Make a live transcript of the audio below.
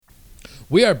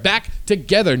We are back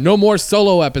together. No more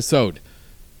solo episode.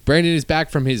 Brandon is back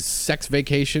from his sex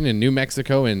vacation in New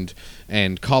Mexico and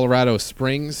Colorado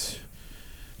Springs.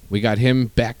 We got him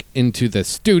back into the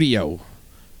studio.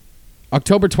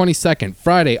 October 22nd,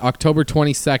 Friday, October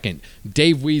 22nd,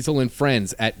 Dave Weasel and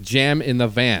friends at Jam in the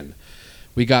Van.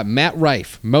 We got Matt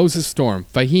Rife, Moses Storm,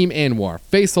 Fahim Anwar,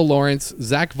 Faisal Lawrence,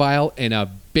 Zach Vile, and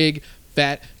a big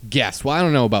fat guest. Well, I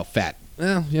don't know about fat.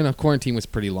 Well, quarantine was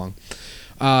pretty long.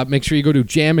 Make sure you go to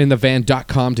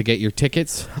jaminthevan.com to get your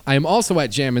tickets. I am also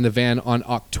at Jam in the Van on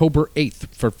October 8th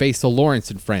for Faisal Lawrence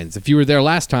and friends. If you were there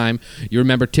last time, you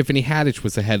remember Tiffany Haddish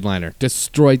was the headliner.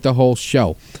 Destroyed the whole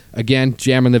show. Again,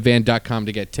 jaminthevan.com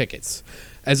to get tickets.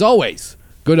 As always,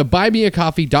 go to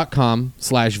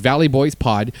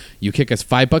buymeacoffee.com/valleyboyspod. You kick us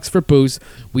 $5 for booze.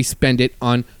 We spend it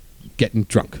on getting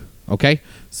drunk. Okay?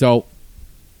 So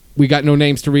we got no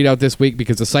names to read out this week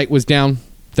because the site was down.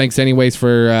 Thanks anyways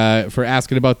for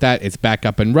asking about that. It's back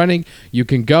up and running. You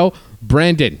can go.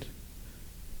 Brandon,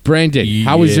 yes.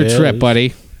 How was your trip,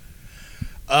 buddy?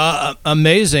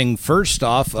 Amazing. First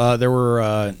off, there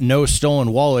were no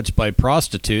stolen wallets by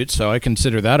prostitutes, so I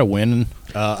consider that a win.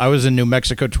 I was in New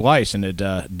Mexico twice, and it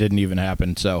didn't even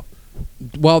happen. So,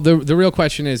 well, the real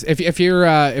question is, if you're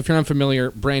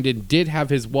unfamiliar, Brandon did have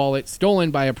his wallet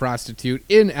stolen by a prostitute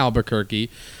in Albuquerque.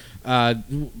 Was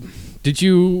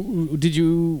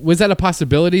that a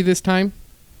possibility this time?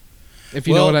 If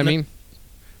you know what I mean.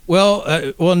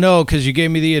 Well, no, because you gave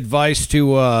me the advice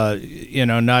to,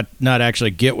 not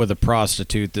actually get with a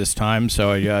prostitute this time.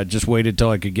 So I just waited till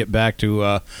I could get back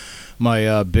to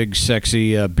my big,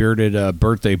 sexy, bearded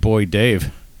birthday boy,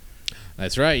 Dave.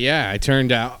 That's right. Yeah, I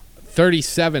turned out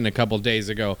 37 a couple days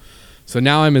ago. So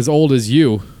now I'm as old as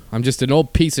you. I'm just an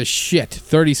old piece of shit,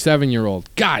 37-year-old.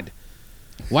 God.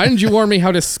 Why didn't you warn me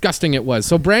how disgusting it was?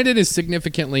 So Brandon is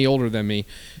significantly older than me.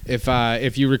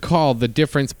 If you recall, the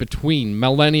difference between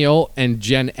millennial and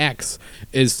Gen X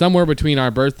is somewhere between our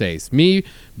birthdays. Me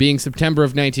being September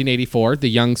of 1984, the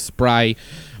young, spry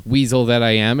weasel that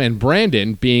I am, and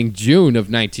Brandon being June of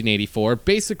 1984,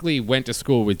 basically went to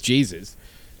school with Jesus.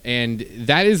 And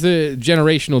that is a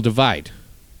generational divide,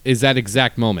 is that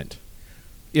exact moment.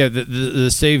 Yeah,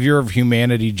 the savior of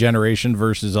humanity generation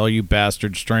versus all you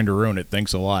bastards trying to ruin it.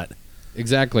 Thanks a lot.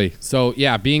 Exactly. So,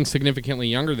 yeah, being significantly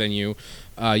younger than you,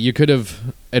 you could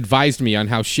have advised me on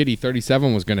how shitty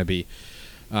 37 was going to be.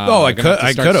 I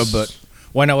could have, but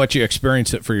why not let you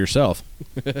experience it for yourself?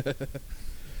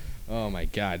 Oh, my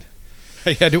God.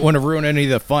 I didn't want to ruin any of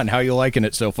the fun. How you liking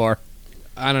it so far?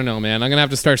 I don't know, man. I'm going to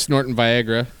have to start snorting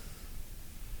Viagra,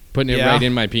 putting it right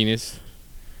in my penis.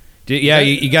 Yeah,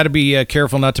 you got to be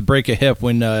careful not to break a hip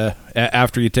when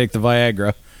after you take the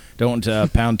Viagra. Don't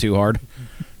pound too hard.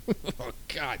 Oh,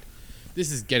 God.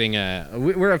 This is getting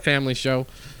we're a family show.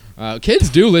 Kids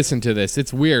do listen to this.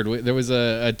 It's weird. There was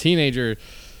a teenager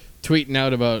tweeting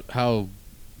out about how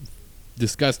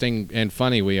disgusting and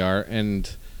funny we are, and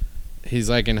he's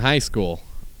like in high school.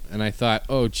 And I thought,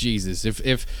 oh, Jesus,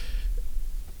 if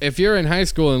you're in high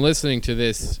school and listening to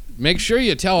this, make sure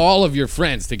you tell all of your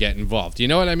friends to get involved. You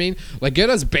know what I mean? Like,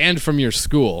 get us banned from your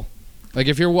school. Like,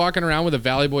 if you're walking around with a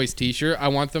Valley Boys t-shirt, I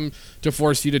want them to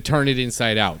force you to turn it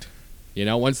inside out. You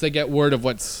know, once they get word of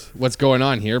what's going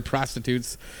on here,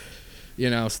 prostitutes,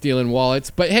 stealing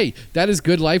wallets. But, hey, that is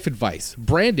good life advice.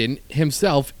 Brandon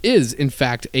himself is, in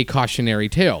fact, a cautionary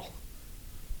tale.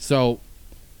 So,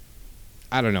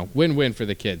 I don't know. Win-win for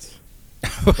the kids.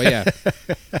 But yeah,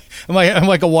 I'm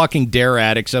like a walking dare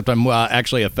ad, except I'm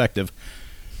actually effective.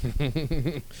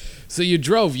 So you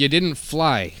drove, you didn't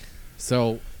fly.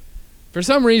 So for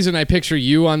some reason, I picture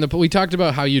you on we talked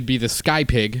about how you'd be the Sky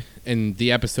Pig in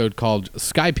the episode called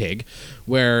Sky Pig,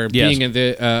 where being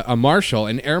a marshal,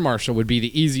 an air marshal, would be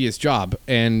the easiest job,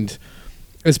 and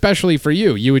especially for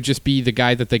you, you would just be the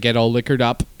guy that they get all liquored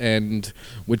up and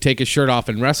would take his shirt off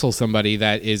and wrestle somebody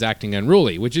that is acting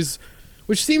unruly, which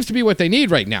seems to be what they need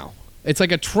right now. It's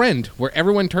like a trend where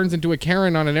everyone turns into a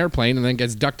Karen on an airplane and then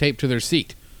gets duct taped to their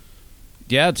seat.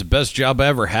 Yeah, it's the best job I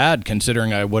ever had,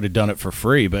 considering I would have done it for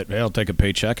free, but hey, I'll take a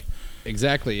paycheck.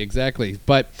 Exactly.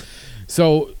 But,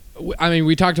 so, I mean,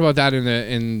 we talked about that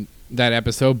in that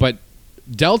episode, but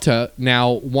Delta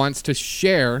now wants to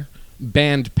share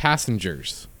banned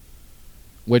passengers,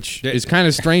 which is kind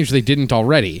of strange they didn't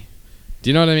already. Do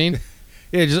you know what I mean?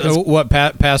 Yeah, just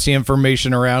pass the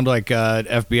information around like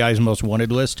FBI's most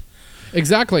wanted list.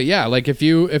 Exactly. Yeah, like if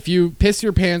you piss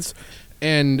your pants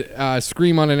and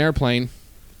scream on an airplane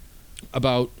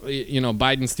about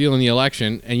Biden stealing the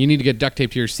election and you need to get duct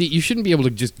taped to your seat, you shouldn't be able to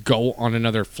just go on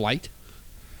another flight.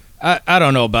 I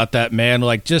don't know about that, man.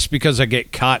 Like, just because I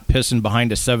get caught pissing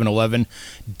behind a 7-Eleven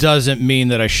doesn't mean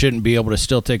that I shouldn't be able to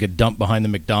still take a dump behind the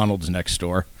McDonald's next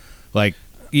door. Like,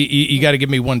 you got to give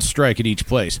me one strike at each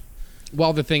place.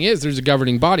 Well, the thing is, there's a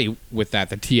governing body with that,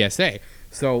 the TSA.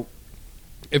 So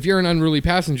if you're an unruly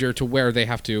passenger to where they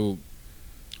have to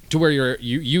where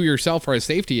you yourself are a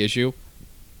safety issue,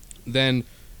 then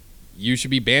you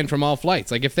should be banned from all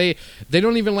flights. Like, if they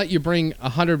don't even let you bring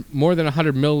more than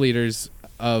 100 milliliters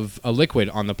of a liquid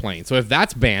on the plane. So if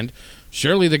that's banned,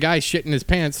 surely the guy shitting his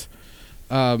pants,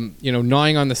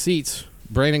 gnawing on the seats,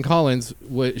 Brandon Collins,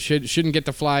 shouldn't get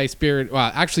to fly Spirit.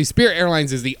 Well, actually, Spirit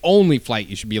Airlines is the only flight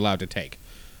you should be allowed to take.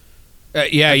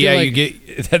 You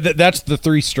get that's the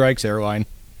 3 strikes airline.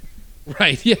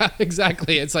 Right, yeah,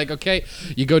 exactly. It's like, okay,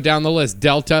 you go down the list.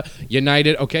 Delta,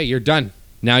 United, okay, you're done.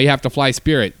 Now you have to fly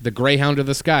Spirit, the Greyhound of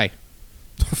the sky.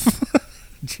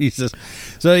 Jesus.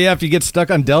 So, yeah, if you get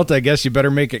stuck on Delta, I guess you better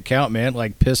make it count, man.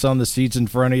 Like, piss on the seats in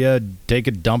front of you, take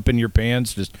a dump in your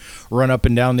pants, just run up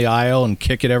and down the aisle and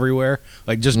kick it everywhere.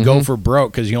 Like, just go for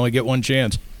broke because you only get one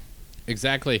chance.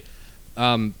 Exactly.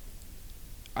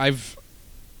 I've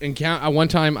encountered one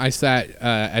time I sat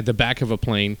at the back of a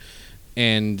plane,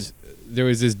 and there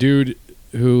was this dude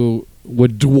who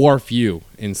would dwarf you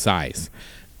in size,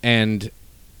 and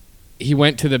he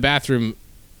went to the bathroom,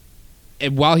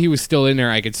 and while he was still in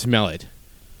there, I could smell it.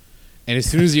 And as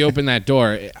soon as he opened that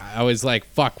door, I was like,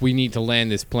 fuck, we need to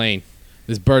land this plane.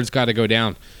 This bird's got to go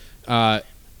down. And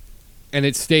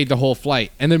it stayed the whole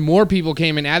flight. And then more people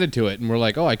came and added to it, and were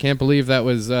like, oh, I can't believe that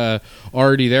was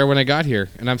already there when I got here.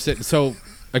 And I'm sitting. So,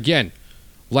 again,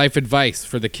 life advice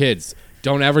for the kids.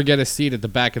 Don't ever get a seat at the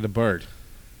back of the bird.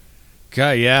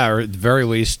 God, yeah, or at the very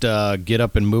least, get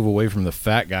up and move away from the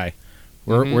fat guy.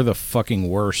 We're the fucking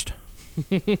worst.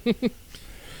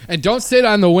 And don't sit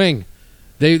on the wing.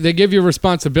 They give you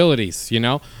responsibilities, you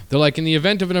know? They're like, in the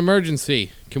event of an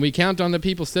emergency, can we count on the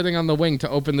people sitting on the wing to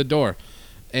open the door?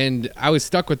 And I was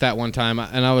stuck with that one time,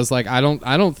 and I was like, I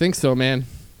don't think so, man.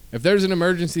 If there's an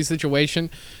emergency situation,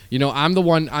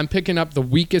 I'm picking up the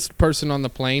weakest person on the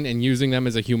plane and using them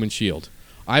as a human shield.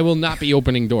 I will not be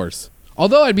opening doors.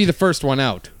 Although I'd be the first one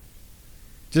out.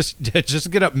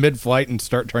 Just get up mid-flight and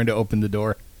start trying to open the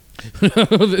door.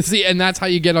 See, and that's how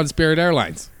you get on Spirit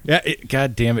Airlines. Yeah,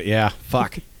 God damn it, yeah.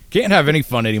 Fuck. Can't have any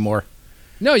fun anymore.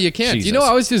 No, you can't. Jesus. You know,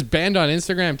 I was just banned on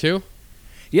Instagram, too.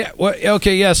 Yeah, well,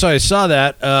 okay, yeah, so I saw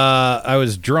that. I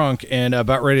was drunk and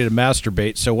about ready to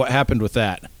masturbate, so what happened with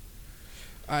that?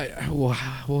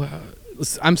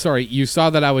 I'm sorry, you saw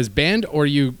that I was banned, or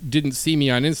you didn't see me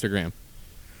on Instagram?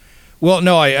 Well,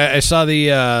 no, I saw the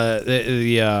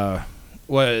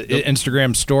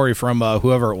Instagram story from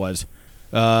whoever it was.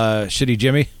 Shitty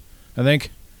Jimmy, I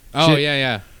think. Oh,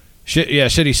 yeah.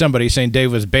 Shitty somebody saying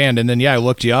Dave was banned, and then, I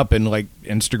looked you up, and, like,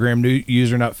 Instagram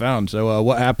user not found. So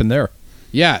what happened there?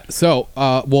 Yeah, so,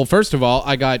 first of all,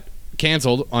 I got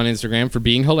canceled on Instagram for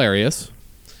being hilarious.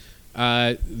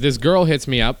 This girl hits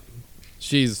me up.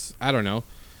 She's, I don't know,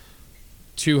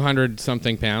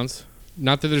 200-something pounds.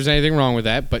 Not that there's anything wrong with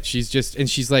that, but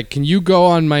she's like, can you go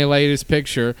on my latest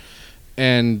picture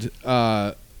and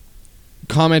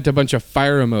comment a bunch of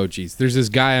fire emojis? There's this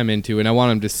guy I'm into, and I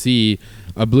want him to see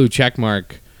a blue check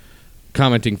mark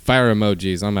commenting fire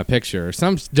emojis on my picture, or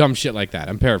some dumb shit like that.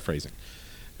 I'm paraphrasing.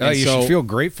 You should feel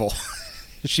grateful.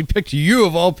 She picked you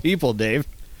of all people, Dave.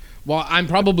 Well, I'm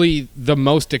probably the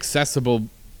most accessible,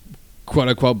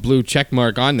 quote-unquote, blue check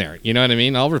mark on there. You know what I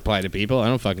mean? I'll reply to people. I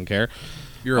don't fucking care.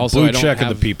 You're also, blue check of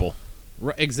the people.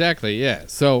 Exactly, yeah.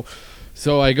 So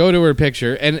I go to her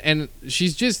picture, and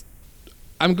she's just...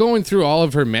 I'm going through all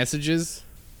of her messages,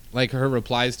 like her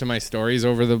replies to my stories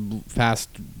over the past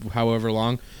however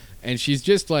long, and she's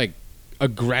just, like,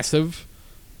 aggressive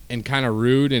and kind of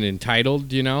rude and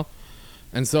entitled, you know?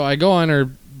 And so I go on her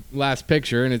last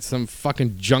picture, and it's some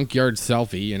fucking junkyard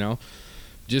selfie, you know?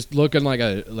 Just looking like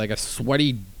a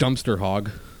sweaty dumpster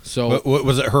hog. So what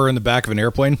was it, her in the back of an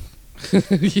airplane?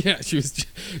 Yeah, she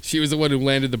was the one who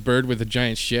landed the bird with a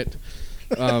giant shit.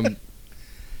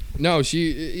 No,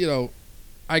 she,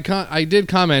 I did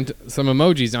comment some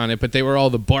emojis on it, but they were all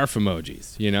the barf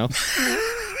emojis, you know?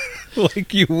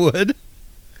 Like you would.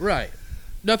 Right.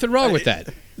 Nothing wrong with that.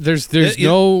 There's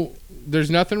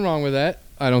nothing wrong with that,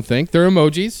 I don't think. They're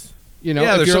emojis, you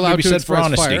know, if you're allowed to express for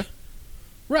honesty. Fire.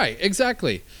 Right,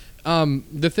 exactly.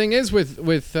 The thing is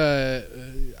with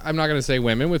I'm not going to say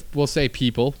women, we'll say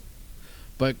people,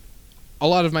 but a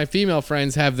lot of my female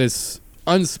friends have this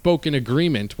unspoken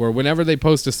agreement where whenever they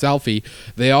post a selfie,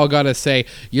 they all got to say,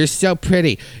 "You're so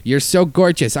pretty. You're so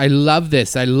gorgeous. I love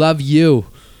this. I love you."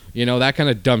 You know, that kind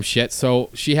of dumb shit. So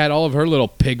she had all of her little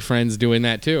pig friends doing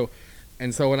that too.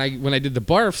 And so when I did the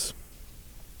barfs,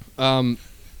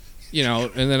 you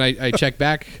know, and then I check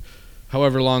back,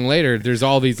 however long later, there's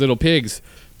all these little pigs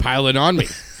piling on me.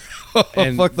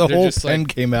 And fuck, the they're whole just pen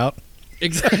like- came out.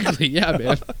 Exactly, yeah,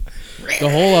 man. The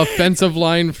whole offensive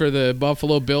line for the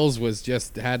Buffalo Bills was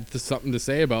just had something to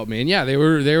say about me, and yeah, they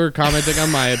were commenting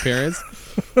on my appearance.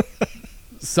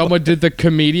 Someone did the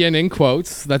comedian in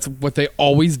quotes. That's what they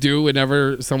always do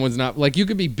whenever someone's not like. You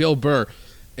could be Bill Burr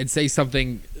and say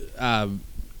something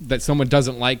that someone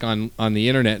doesn't like on the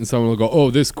internet, and someone will go,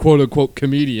 "Oh, this quote unquote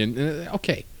comedian."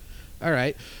 Okay, all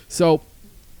right. So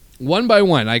one by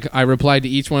one, I replied to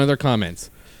each one of their comments.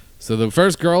 So the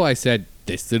first girl, I said,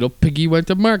 "This little piggy went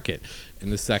to market,"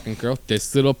 and the second girl,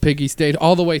 "This little piggy stayed,"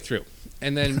 all the way through.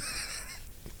 And then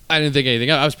I didn't think anything.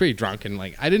 I was pretty drunk, and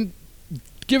like I didn't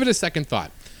give it a second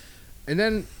thought. And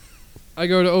then I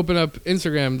go to open up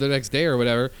Instagram the next day or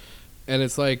whatever, and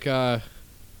it's like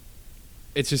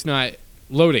it's just not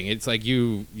loading. It's like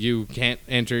you can't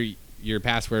enter your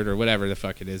password or whatever the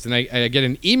fuck it is. And I get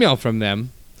an email from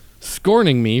them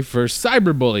scorning me for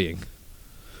cyberbullying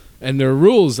and their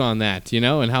rules on that, you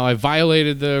know, and how I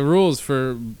violated the rules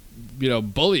for, you know,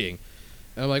 bullying.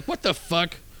 And I'm like, what the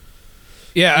fuck?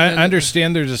 Yeah, I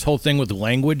understand there's this whole thing with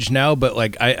language now, but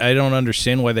like I don't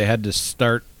understand why they had to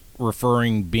start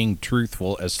referring being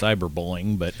truthful as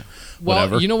cyberbullying, but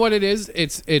whatever. Well, you know what it is?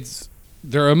 It's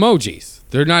they're emojis.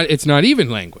 They're not. It's not even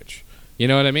language. You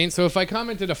know what I mean? So if I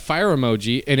commented a fire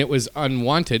emoji and it was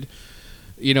unwanted,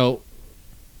 you know,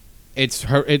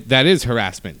 that is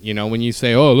harassment. You know, when you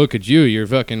say, "Oh, look at you, you're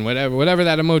fucking whatever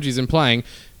that emoji's implying."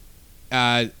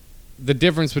 The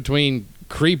difference between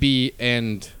creepy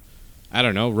and, I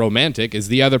don't know, romantic is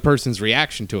the other person's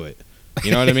reaction to it.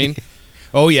 You know what I mean?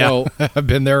 Oh yeah, So- I've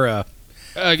been there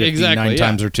 59 exactly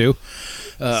times or two.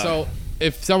 So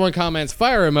if someone comments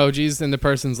fire emojis and the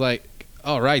person's like,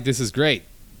 "All right, this is great,"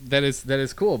 that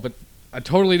is cool. But a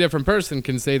totally different person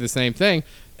can say the same thing,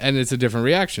 and it's a different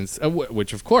reaction.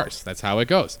 Which, of course, that's how it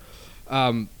goes.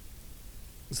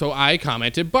 So I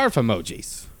commented barf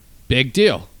emojis. Big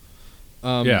deal.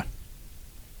 Yeah.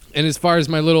 And as far as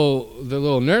the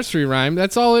little nursery rhyme,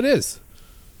 that's all it is.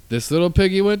 This little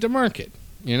piggy went to market.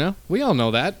 You know, we all know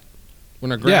that.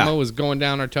 When our grandma was going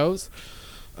down our toes,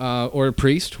 or a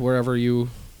priest, however you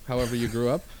grew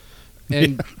up,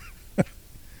 and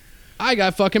I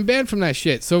got fucking banned from that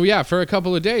shit. So yeah, for a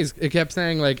couple of days, it kept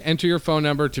saying like, enter your phone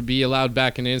number to be allowed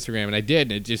back into Instagram, and I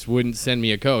did, and it just wouldn't send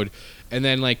me a code. And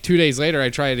then like 2 days later, I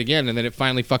tried it again, and then it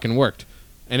finally fucking worked,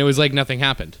 and it was like nothing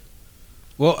happened.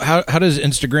 Well, how does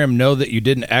Instagram know that you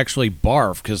didn't actually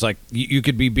barf? Because like you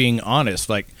could be being honest.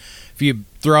 Like if you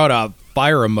throw out a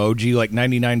fire emoji, like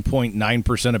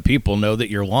 99.9% of people know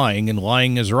that you're lying, and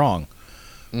lying is wrong.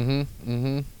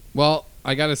 Well,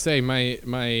 I gotta say, my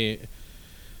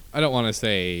I don't want to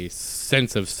say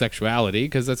sense of sexuality,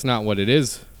 because that's not what it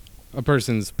is. A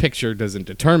person's picture doesn't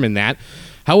determine that.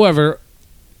 However,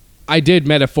 I did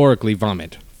metaphorically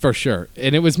vomit, for sure.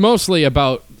 And it was mostly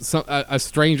about a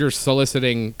stranger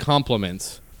soliciting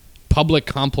compliments, public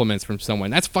compliments from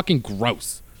someone. That's fucking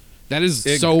gross. That is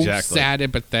so Exactly. sad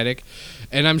and pathetic.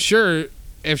 And I'm sure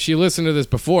if she listened to this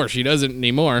before, she doesn't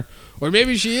anymore. Or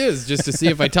maybe she is, just to see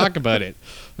if I talk about it.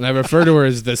 And I refer to her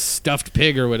as the stuffed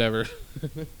pig or whatever.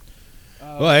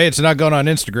 Well, hey, it's not going on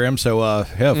Instagram, so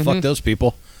yeah, fuck those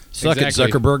people. Suck Exactly.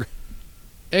 it, Zuckerberg.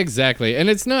 Exactly. And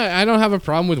it's not, I don't have a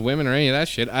problem with women or any of that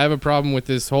shit. I have a problem with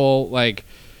this whole, like,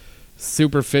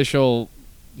 superficial,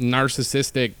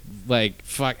 narcissistic, like,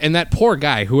 fuck. And that poor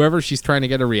guy, whoever she's trying to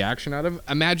get a reaction out of,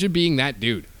 imagine being that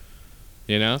dude.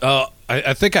 You know?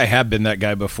 I think I have been that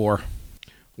guy before.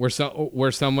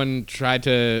 Where someone tried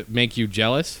to make you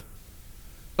jealous.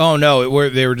 Oh no,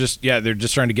 they're just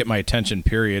trying to get my attention.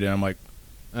 Period. And I'm like,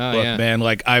 Oh, look, yeah. man,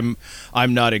 like I'm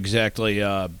not exactly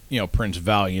Prince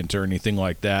Valiant or anything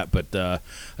like that, but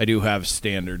I do have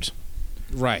standards.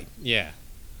 Right. Yeah.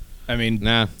 I mean,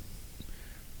 Nah.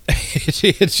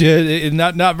 it's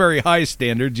not very high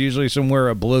standards. Usually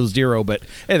somewhere below zero, but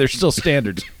hey, there's still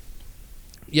standards.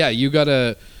 Yeah, you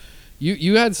gotta.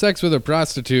 You had sex with a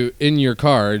prostitute in your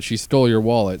car, and she stole your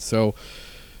wallet. So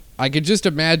I could just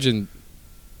imagine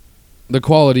the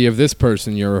quality of this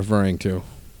person you're referring to.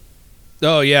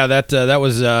 Oh yeah, that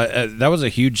was a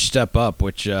huge step up,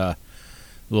 which a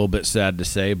little bit sad to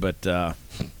say, but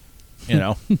she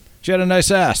had a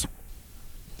nice ass.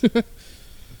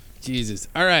 Jesus.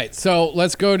 All right, so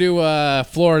let's go to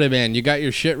Florida, man. You got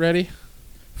your shit ready?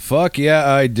 Fuck yeah,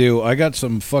 I do. I got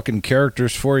some fucking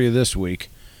characters for you this week.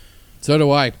 So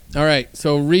do I. All right,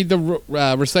 so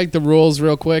recite the rules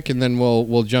real quick, and then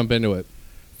we'll jump into it.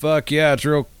 Fuck yeah, it's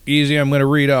real Easy. I'm going to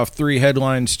read off 3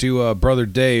 headlines to Brother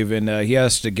Dave, and he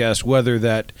has to guess whether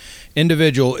that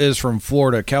individual is from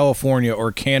Florida, California,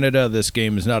 or Canada. This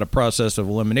game is not a process of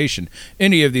elimination.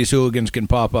 Any of these hooligans can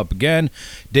pop up again.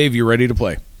 Dave, you ready to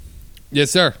play?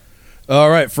 Yes, sir. All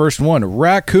right, first one.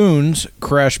 Raccoons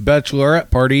crash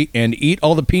bachelorette party and eat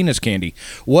all the penis candy.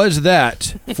 Was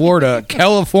that Florida,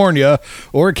 California,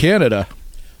 or Canada?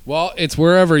 Well, it's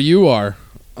wherever you are.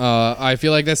 I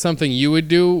feel like that's something you would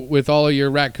do with all of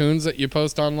your raccoons that you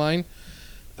post online.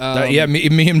 Yeah,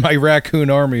 me and my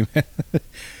raccoon army, man.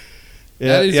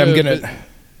 I'm gonna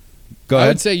go ahead. I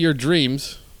would say your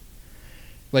dreams,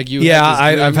 like you. Yeah, had this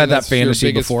dream I've had and that that's your fantasy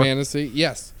biggest before. Fantasy,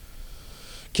 yes.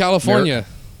 California,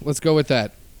 let's go with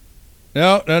that.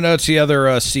 No, it's the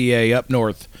other CA up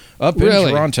north, up in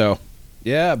Toronto.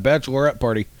 Yeah, bachelorette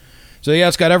party. So yeah,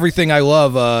 it's got everything I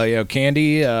love.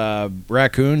 Candy,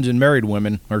 raccoons, and married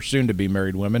women, or soon to be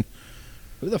married women.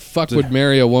 Who the fuck would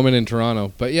marry a woman in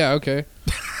Toronto? But yeah, okay.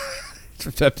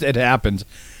 It happens.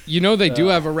 You know they do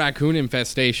have a raccoon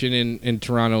infestation in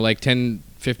Toronto like 10,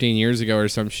 15 years ago or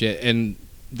some shit, and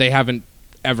they haven't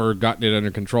ever gotten it under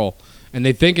control. And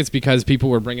they think it's because people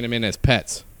were bringing them in as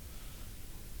pets.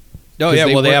 Oh yeah,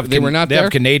 well they were not they there?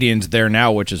 have Canadians there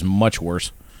now, which is much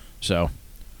worse. So.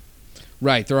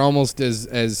 Right, they're almost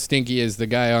as stinky as the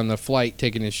guy on the flight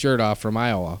taking his shirt off from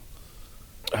Iowa.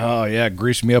 Oh, yeah,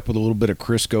 grease me up with a little bit of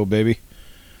Crisco, baby.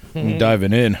 I'm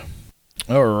diving in.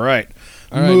 All right.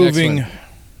 Moving. Next one.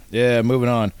 Yeah, moving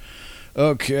on.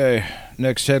 Okay,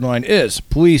 next headline is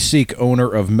police seek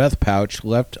owner of meth pouch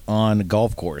left on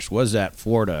golf course. Was that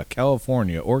Florida,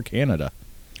 California, or Canada?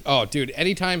 Oh, dude,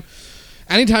 anytime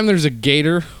there's a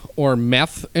gator or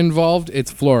meth involved,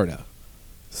 it's Florida.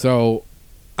 So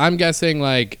I'm guessing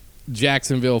like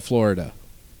Jacksonville, Florida.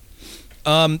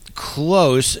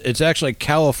 Close. It's actually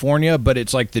California, but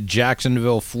it's like the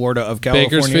Jacksonville, Florida of California.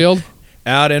 Bakersfield?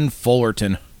 Out in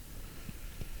Fullerton.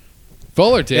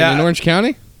 Fullerton in Orange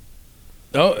County?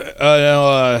 Oh,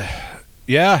 no,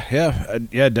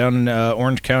 yeah, down in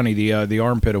Orange County, the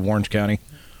armpit of Orange County.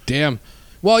 Damn.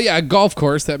 Well, yeah, a golf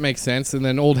course, that makes sense. And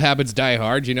then old habits die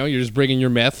hard, you know? You're just bringing your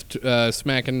meth,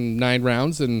 smacking 9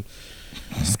 rounds and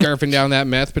scarfing down that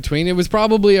meth between. It was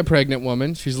probably a pregnant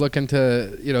woman. She's looking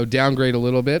to, downgrade a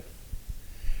little bit.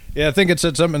 Yeah, I think it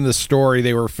said something in the story.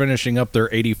 They were finishing up their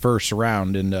 81st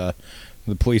round, and the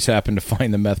police happened to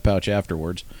find the meth pouch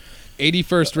afterwards.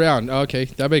 81st round. Okay,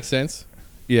 that makes sense.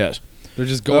 Yes. They're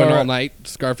just going all night,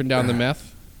 scarfing down the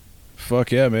meth.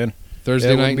 Fuck yeah, man.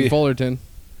 Thursday night in Fullerton.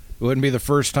 It wouldn't be the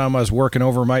first time I was working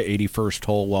over my 81st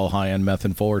hole while high on meth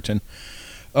in Fullerton.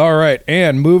 All right,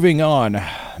 and moving on.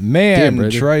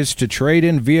 Man tries to trade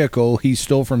in vehicle he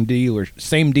stole from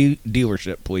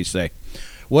dealership, police say.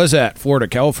 Was that Florida,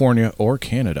 California, or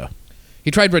Canada?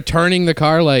 He tried returning the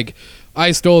car like,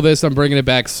 I stole this, I'm bringing it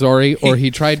back, sorry. Or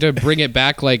he tried to bring it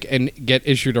back like and get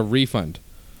issued a refund.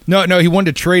 No, he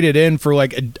wanted to trade it in for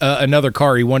like another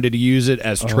car. He wanted to use it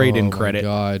as trade-in credit. Oh,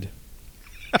 my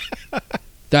God.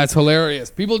 That's hilarious.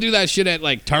 People do that shit at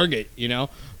like Target, They'll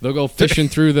go fishing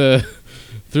through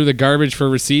the garbage for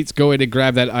receipts, go in and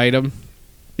grab that item.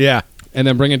 Yeah. And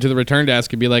then bring it to the return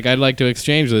desk and be like, I'd like to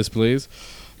exchange this, please.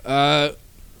 I'm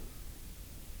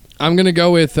going to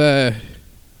go with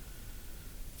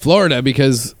Florida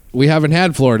because we haven't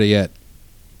had Florida yet.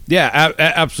 Yeah,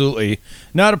 absolutely.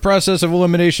 Not a process of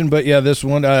elimination, but yeah, this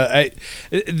one,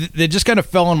 they just kind of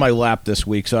fell on my lap this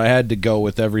week, so I had to go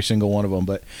with every single one of them.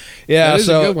 But yeah, that is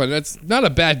a good one. That's not a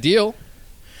bad deal.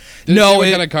 Did no, what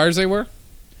kind of cars they were?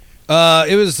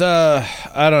 It was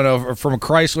I don't know, from a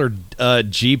Chrysler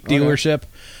Jeep dealership, okay.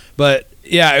 But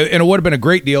yeah, and it would have been a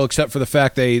great deal except for the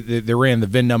fact they ran the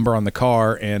VIN number on the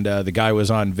car, and the guy was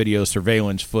on video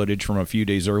surveillance footage from a few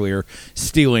days earlier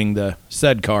stealing the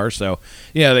said car. So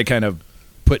yeah, they kind of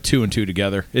put 2 and 2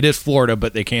 together. It is Florida,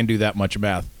 but they can do that much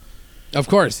math. Of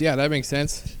course, yeah, that makes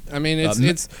sense. I mean,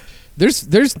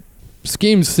 there's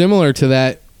schemes similar to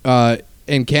that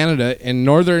in Canada in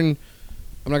northern.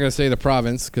 I'm not going to say the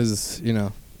province because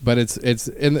but it's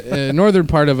in the northern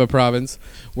part of a province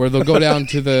where they'll go down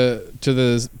to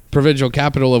the provincial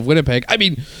capital of Winnipeg. I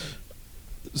mean,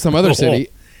 some other city,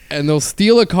 and they'll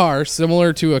steal a car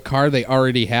similar to a car they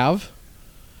already have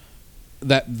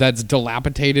that's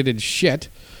dilapidated and shit,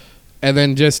 and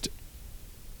then just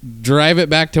drive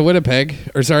it back to Winnipeg,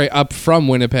 up from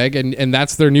Winnipeg, and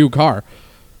that's their new car.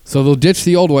 So they'll ditch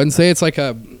the old one. Say it's like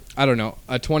a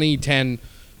 2010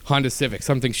 Honda Civic,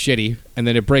 something shitty, and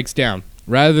then it breaks down.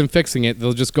 Rather than fixing it,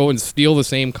 they'll just go and steal the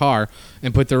same car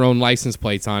and put their own license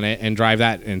plates on it and drive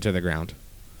that into the ground.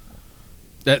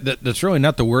 That's really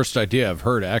not the worst idea I've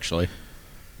heard, actually.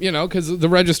 Because the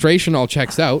registration all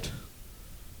checks out.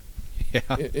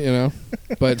 Yeah. You know,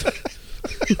 but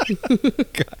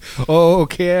Oh,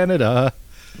 Canada.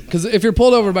 because if you're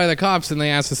pulled over by the cops and they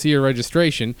ask to see your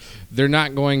registration, they're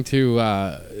not going to,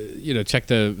 check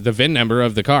the VIN number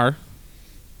of the car.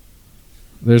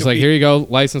 There's like, here you go,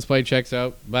 license plate checks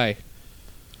out, bye.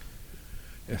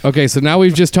 Okay, so now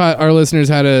we've just taught our listeners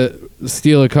how to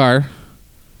steal a car,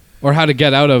 or how to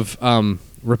get out of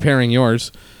repairing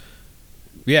yours.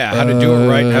 Yeah, how to do it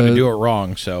right and how to do it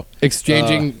wrong. So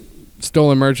Exchanging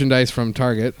stolen merchandise from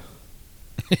Target.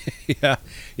 yeah,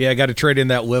 I got to trade in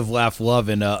that live, laugh, love,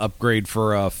 and upgrade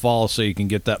for fall, so you can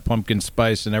get that pumpkin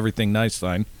spice and everything nice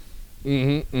sign. All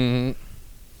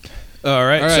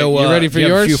right, so you ready for you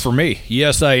have yours? a few for me.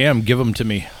 Yes, I am. Give them to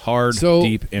me, hard, So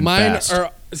deep, and mine fast.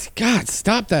 are. God,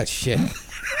 stop that shit.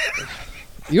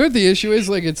 You know what the issue is?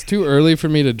 Like, it's too early for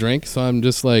me to drink, so I'm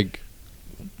just like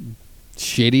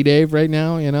shitty Dave right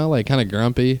now. You know, like kind of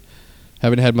grumpy.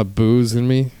 Haven't had my booze in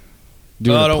me.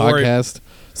 Doing a don't worry. podcast,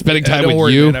 spending time don't with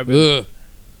worry, you. man. Ugh.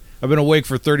 I've been awake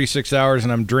for 36 hours,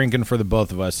 and I'm drinking for the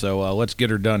both of us. So let's get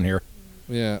her done here.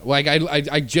 Yeah, like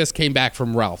I just came back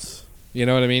from Ralph's. You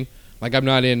know what I mean? Like, I'm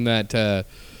not in that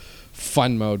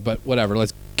fun mode, but whatever.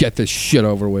 Let's get this shit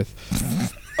over with.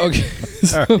 Okay.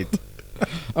 All right.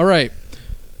 All right.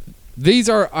 These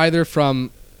are either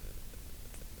from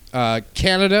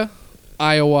Canada,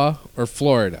 Iowa, or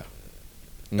Florida.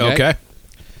 Okay.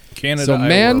 Canada, So, Iowa,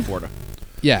 man- or Florida.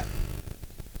 Yeah.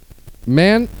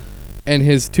 Man and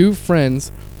his two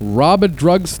friends rob a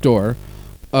drugstore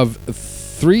of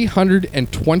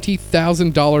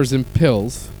 $320,000 in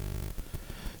pills.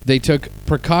 They took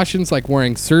precautions like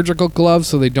wearing surgical gloves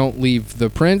so they don't leave the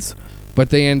prints,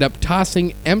 but they end up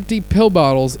tossing empty pill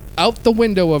bottles out the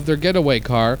window of their getaway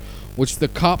car, which the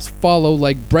cops follow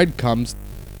like breadcrumbs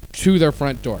to their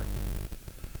front door.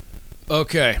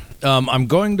 Okay. I'm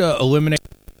going to eliminate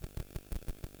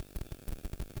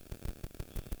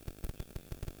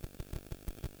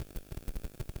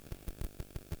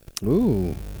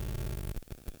Ooh.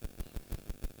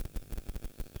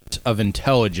 of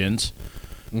intelligence,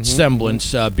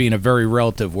 semblance being a very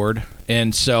relative word.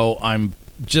 And so I'm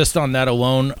just on that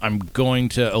alone, I'm going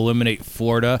to eliminate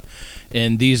Florida.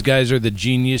 And these guys are the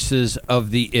geniuses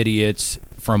of the idiots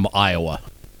from Iowa.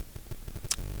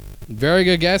 Very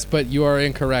good guess, but you are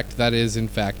incorrect. That is, in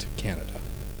fact, Canada.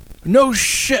 No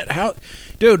shit. How,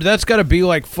 dude, that's got to be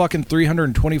like fucking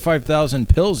 325,000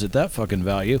 pills at that fucking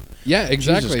value. Yeah,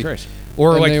 exactly. Jesus Christ.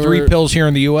 Or And like they 3 were- pills here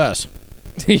in the U.S.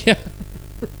 Yeah,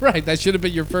 right. That should have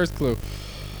been your first clue,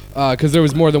 because there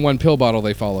was more than one pill bottle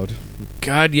they followed.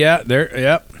 God, yeah,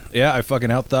 there, yeah. I fucking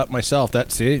outthought myself.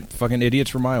 That, see, fucking idiots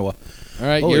from Iowa. All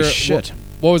right, Holy you're, shit.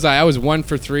 What was I? I was 1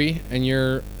 for 3, and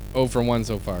you're 0 for 1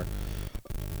 so far.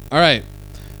 All right.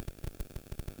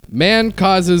 Man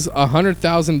causes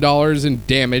 $100,000 in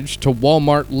damage to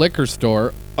Walmart liquor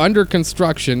store under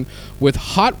construction with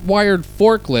hot wired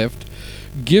forklift.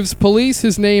 Gives police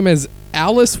his name as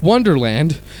Alice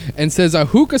Wonderland and says a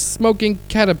hookah smoking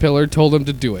caterpillar told him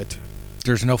to do it.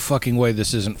 There's no fucking way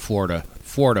this isn't Florida.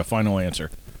 Florida, final answer.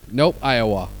 Nope,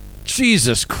 Iowa.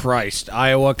 Jesus Christ,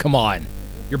 Iowa, come on.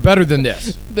 You're better than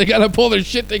this. They gotta pull their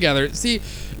shit together. See,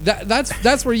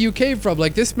 that's where you came from.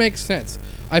 Like, this makes sense.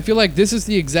 I feel like this is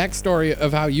the exact story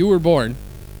of how you were born.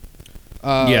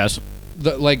 Yes.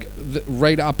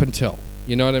 Right up until.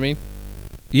 You know what I mean?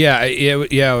 Yeah, it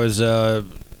was a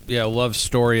love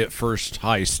story at first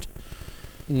heist.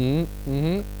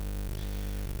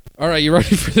 All right, you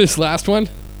ready for this last one?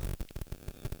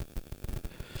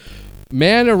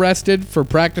 Man arrested for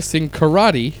practicing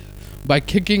karate by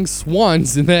kicking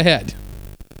swans in the head.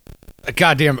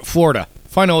 God damn it, Florida.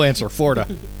 Final answer, Florida.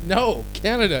 No,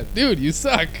 Canada. Dude, you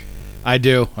suck. I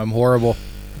do. I'm horrible.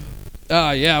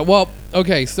 Yeah, well,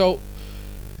 okay, so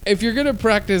if you're going to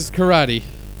practice karate,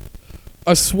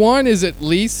 a swan is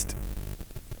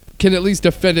can at least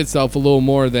defend itself a little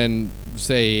more than,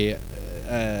 say,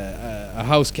 a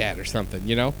house cat or something,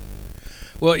 you know?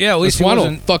 Well, yeah, at A least he swan will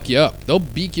wasn't... fuck you up. They'll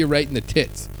beak you right in the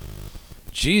tits.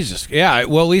 Jesus. Yeah,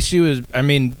 well, at least he was... I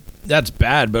mean, that's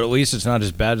bad, but at least it's not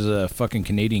as bad as the fucking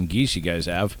Canadian geese you guys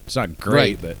have. It's not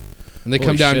great, Right. but... And they Holy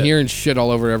come down shit. here and shit all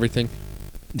over everything.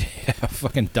 Yeah,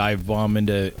 fucking dive bomb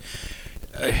into...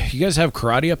 you guys have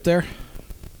karate up there?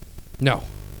 No.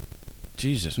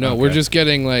 Jesus. No, okay. we're just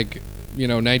getting,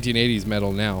 1980s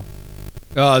metal now.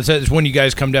 It's when you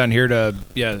guys come down here to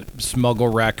smuggle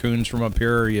raccoons from up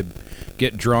here, or you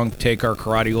get drunk, take our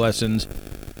karate lessons,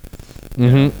 fuck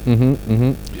And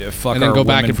then our go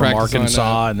back women and from practice on,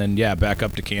 Arkansas, and then back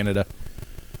up to Canada.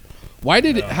 How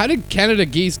did Canada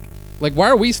geese, why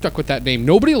are we stuck with that name?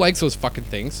 Nobody likes those fucking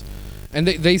things. And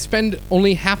they spend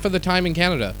only half of the time in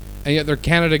Canada, and yet they're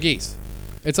Canada geese.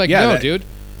 It's like, Yeah, no, that- dude.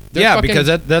 They're Yeah, fucking-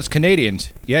 because that's Canadians.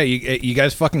 Yeah, you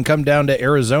guys fucking come down to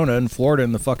Arizona and Florida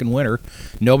in the fucking winter.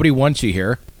 Nobody wants you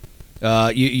here.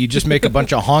 You just make a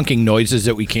bunch of honking noises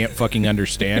that we can't fucking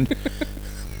understand.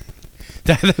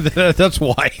 That's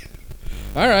why.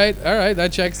 All right,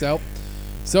 that checks out.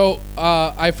 So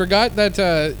I forgot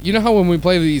that you know how when we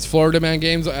play these Florida Man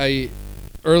games, in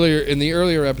the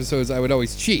earlier episodes, I would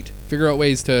always cheat, figure out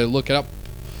ways to look up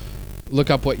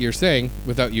what you're saying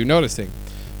without you noticing.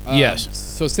 Yes.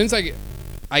 So since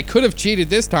I could have cheated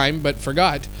this time, but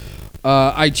forgot,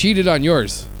 I cheated on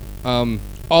yours.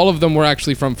 All of them were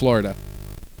actually from Florida.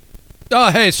 Oh,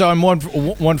 hey, so I'm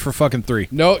one for fucking 3.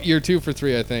 No, you're 2 for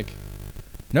 3, I think.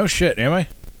 No shit, am I?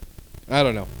 I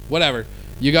don't know. Whatever.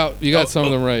 You got some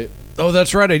of them right. Oh,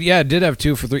 that's right. I did have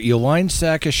 2 for 3. You lying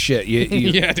sack of shit. You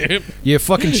Yeah, dude. you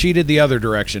fucking cheated the other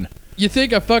direction. You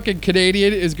think a fucking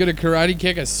Canadian is gonna karate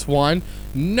kick a swan?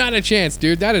 Not a chance,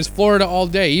 dude. That is Florida all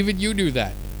day. Even you knew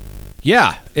that.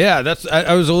 Yeah. That's.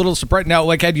 I was a little surprised. Now,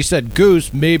 like had you said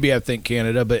goose, maybe I think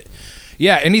Canada, but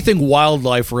yeah, anything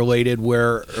wildlife related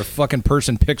where a fucking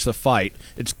person picks a fight,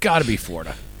 it's got to be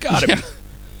Florida. Got to Yeah. be.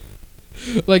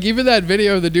 Like even that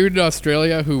video of the dude in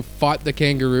Australia who fought the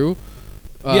kangaroo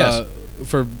Yes.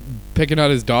 for picking out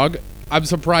his dog. I'm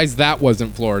surprised that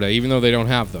wasn't Florida, even though they don't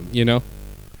have them, you know?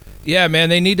 Yeah, man,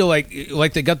 they need to like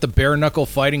they got the bare knuckle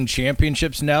fighting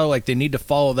championships now. Like they need to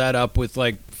follow that up with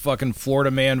like fucking Florida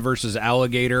man versus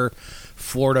alligator,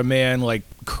 Florida man like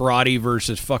karate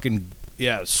versus fucking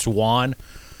swan.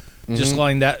 Just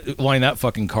line that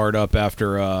fucking card up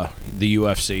after the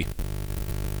UFC.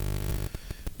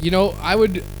 You know, I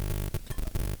would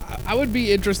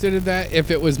be interested in that if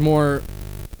it was more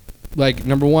like,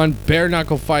 number one, bare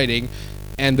knuckle fighting,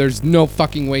 and there's no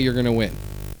fucking way you're gonna win.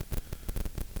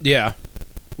 Yeah.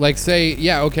 Like, say,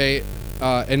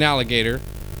 an alligator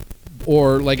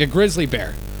or like a grizzly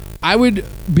bear. I would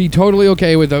be totally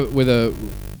okay with a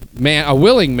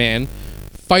willing man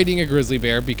fighting a grizzly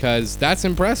bear because that's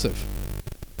impressive.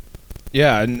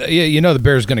 Yeah, and you know the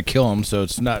bear's going to kill him, so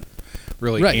it's not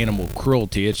really Right. animal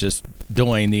cruelty. It's just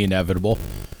delaying the inevitable.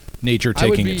 Nature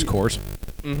taking its course.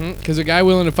 Because a guy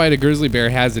willing to fight a grizzly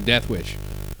bear has a death wish.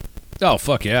 Oh,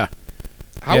 fuck yeah.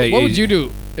 What would you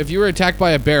do if you were attacked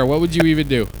by a bear? What would you even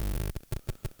do?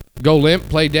 Go limp,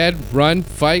 play dead, run,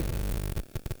 fight?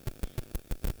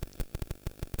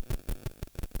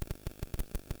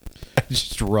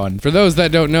 Just run. For those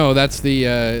that don't know, that's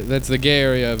the gay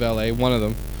area of LA, one of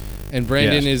them. And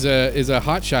Brandon is a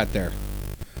hot shot there.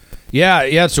 Yeah,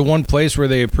 it's the one place where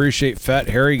they appreciate fat,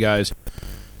 hairy guys.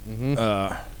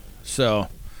 No,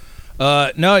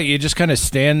 you just kind of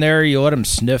stand there. You let them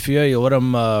sniff you. You let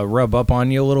them rub up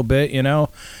on you a little bit, you know.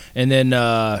 And then,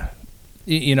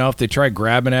 if they try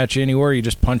grabbing at you anywhere, you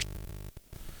just punch.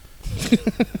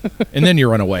 And then you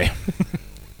run away.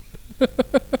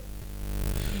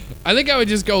 I think I would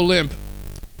just go limp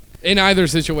in either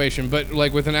situation, but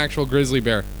like with an actual grizzly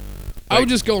bear. I would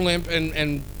just go limp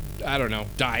and I don't know,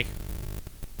 die.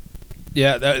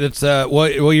 Yeah, that's well,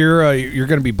 you're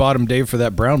going to be bottom Dave for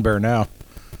that brown bear now.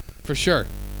 For sure.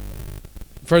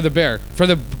 For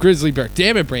the grizzly bear.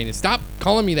 Damn it, Brandon. Stop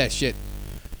calling me that shit.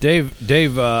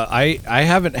 Dave, I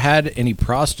haven't had any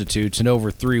prostitutes in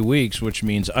over 3 weeks, which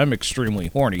means I'm extremely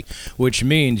horny, which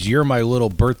means you're my little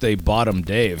birthday bottom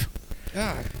Dave.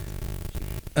 God.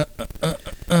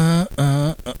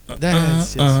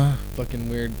 That's just fucking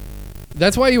weird.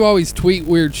 That's why you always tweet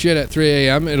weird shit at 3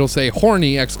 a.m. It'll say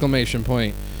horny ! And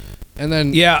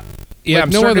then Yeah, Like I'm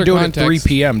no starting to other do it at 3 context.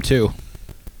 p.m. too.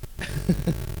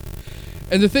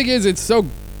 And the thing is, it's so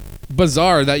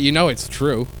bizarre that you know it's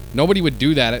true. Nobody would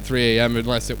do that at 3 a.m.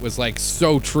 unless it was like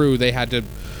so true they had to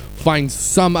find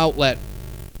some outlet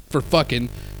for fucking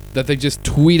that they just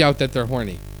tweet out that they're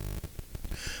horny.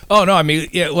 Oh, no, I mean,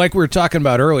 yeah, like we were talking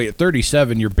about earlier, at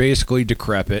 37, you're basically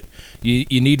decrepit.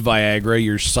 You need Viagra,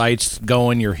 your sight's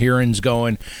going, your hearing's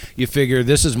going. You figure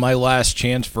this is my last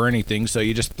chance for anything, so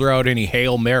you just throw out any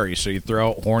Hail Mary. So you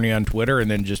throw out horny on Twitter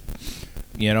and then just,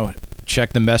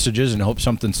 check the messages and hope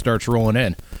something starts rolling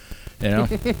in. You know?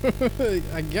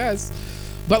 I guess.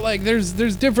 But like there's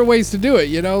different ways to do it,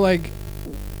 like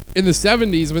in the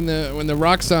 70s when the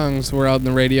rock songs were out on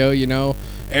the radio,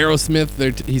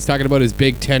 Aerosmith, he's talking about his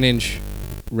big 10-inch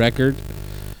record.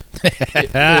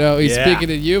 He's Yeah. speaking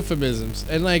in euphemisms.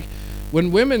 And like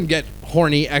when women get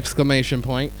horny !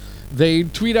 They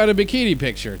tweet out a bikini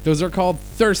picture. Those are called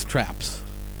thirst traps.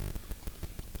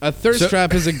 A thirst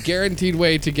trap is a guaranteed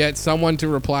way to get someone to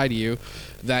reply to you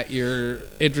that you're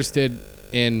interested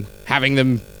in having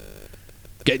them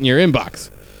get in your inbox.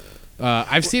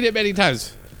 I've seen it many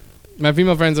times. My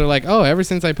female friends are like, oh, ever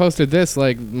since I posted this,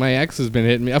 like, my ex has been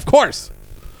hitting me. Of course.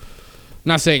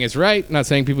 Not saying it's right. Not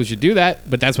saying people should do that,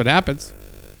 but that's what happens.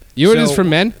 You know what it is for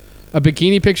men? A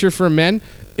bikini picture for men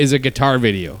is a guitar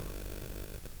video.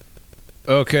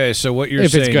 Okay, so what you're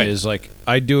saying is, like,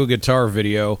 I do a guitar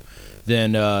video,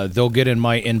 then they'll get in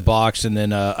my inbox, and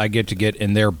then I get to get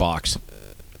in their box.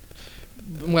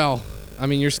 Well, I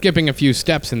mean, you're skipping a few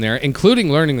steps in there,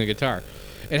 including learning the guitar.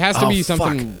 It has to be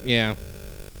something, yeah.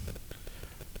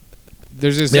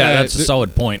 There's this. Yeah, that's a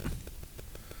solid point.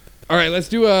 All right, let's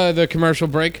do the commercial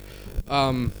break.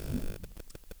 We're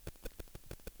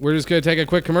just going to take a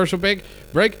quick commercial break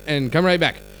and come right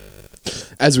back.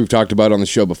 As we've talked about on the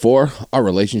show before, our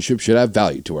relationship should have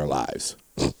value to our lives.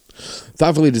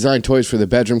 Thoughtfully designed toys for the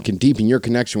bedroom can deepen your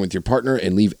connection with your partner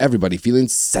and leave everybody feeling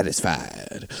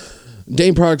satisfied.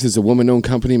 Dame Products is a woman-owned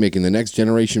company making the next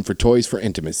generation for toys for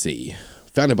intimacy.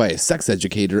 Founded by a sex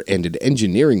educator and an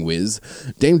engineering whiz,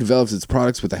 Dame develops its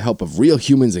products with the help of real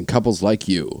humans and couples like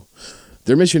you.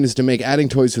 Their mission is to make adding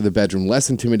toys to the bedroom less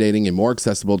intimidating and more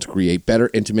accessible to create better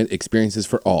intimate experiences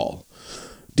for all.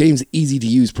 Dame's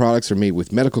easy-to-use products are made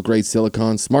with medical-grade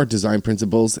silicone, smart design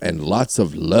principles, and lots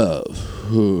of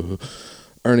love.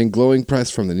 Earning glowing press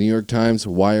from the New York Times,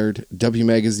 Wired, W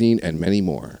Magazine, and many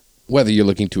more. Whether you're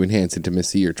looking to enhance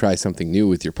intimacy or try something new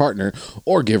with your partner,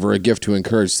 or give her a gift to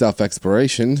encourage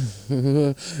self-exploration,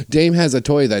 Dame has a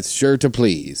toy that's sure to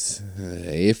please.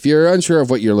 If you're unsure of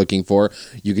what you're looking for,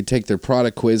 you can take their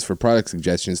product quiz for product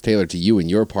suggestions tailored to you and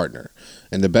your partner.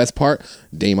 And the best part,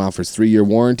 Dame offers 3-year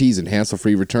warranties and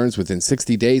hassle-free returns within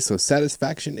 60 days, so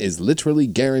satisfaction is literally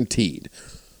guaranteed.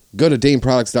 Go to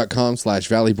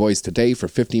dameproducts.com/valleyboys today for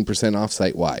 15% off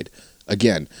site-wide.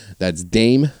 Again, that's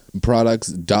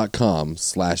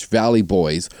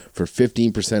dameproducts.com/valleyboys for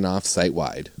 15% off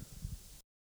site-wide.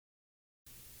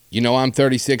 You know, I'm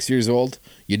 36 years old.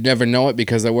 You'd never know it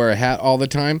because I wear a hat all the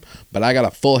time, but I got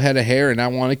a full head of hair and I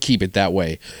want to keep it that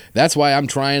way. That's why I'm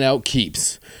trying out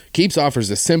Keeps. Keeps offers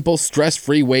a simple,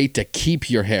 stress-free way to keep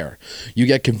your hair. You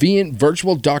get convenient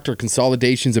virtual doctor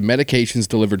consolidations and medications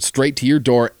delivered straight to your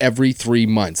door every 3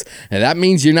 months. And that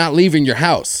means you're not leaving your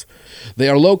house. They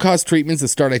are low-cost treatments that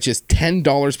start at just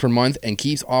 $10 per month, and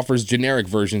Keeps offers generic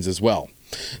versions as well.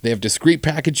 They have discreet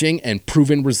packaging and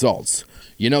proven results.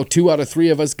 You know, 2 out of 3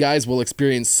 of us guys will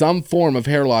experience some form of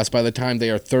hair loss by the time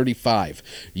they are 35.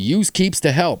 Use Keeps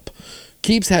to help.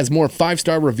 Keeps has more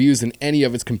 5-star reviews than any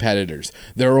of its competitors.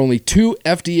 There are only 2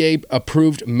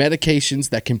 FDA-approved medications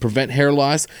that can prevent hair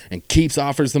loss, and Keeps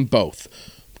offers them both.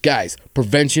 Guys,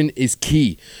 prevention is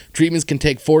key. Treatments can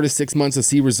take 4 to 6 months to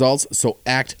see results, so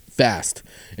act fast.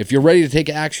 If you're ready to take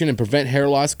action and prevent hair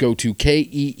loss, go to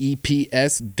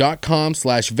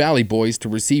keeps.com/valleyboys to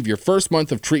receive your first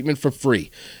month of treatment for free.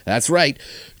 That's right.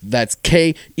 That's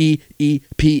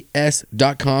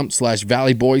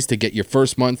keeps.com/valleyboys to get your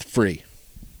first month free.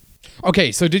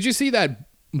 Okay, so did you see that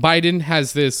Biden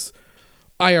has this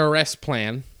IRS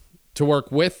plan to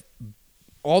work with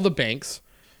all the banks,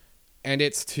 and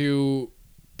it's to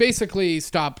basically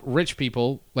stop rich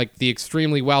people, like the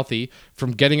extremely wealthy,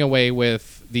 from getting away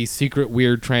with these secret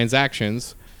weird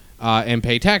transactions and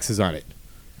pay taxes on it.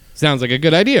 Sounds like a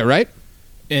good idea, right?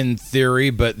 In theory,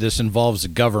 but this involves the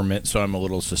government, so I'm a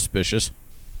little suspicious.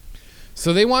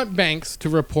 So they want banks to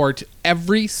report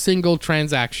every single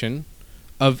transaction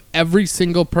of every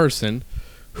single person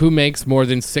who makes more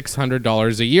than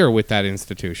 $600 a year with that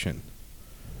institution.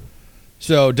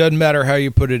 So it doesn't matter how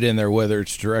you put it in there, whether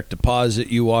it's direct deposit,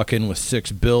 you walk in with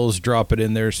 6 bills, drop it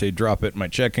in there, say drop it in my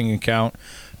checking account,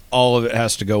 all of it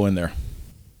has to go in there.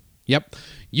 Yep.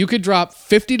 You could drop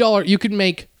 $50, you could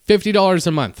make $50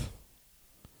 a month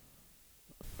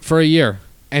for a year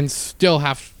and still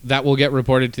have, that will get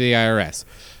reported to the IRS.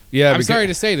 Yeah, I'm sorry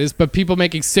to say this, but people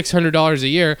making $600 a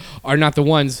year are not the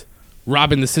ones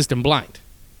robbing the system blind.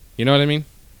 You know what I mean?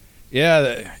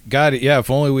 Yeah, got it. Yeah, if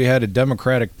only we had a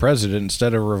Democratic president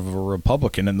instead of a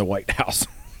Republican in the White House.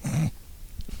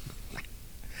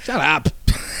 Shut up.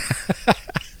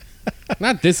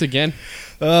 Not this again.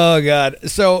 Oh, God.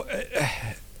 So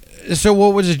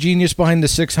what was the genius behind the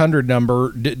 600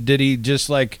 number? Did he just,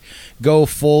 like, go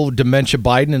full dementia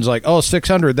Biden and was like, oh,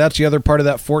 600, that's the other part of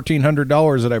that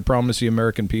 $1,400 that I promised the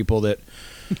American people that,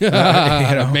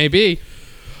 Maybe.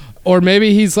 Or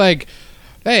maybe he's like,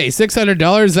 hey,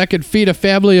 $600, that could feed a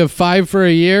family of 5 for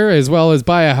a year, as well as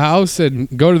buy a house and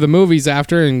go to the movies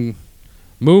after and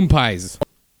moon pies.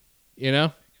 You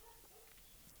know?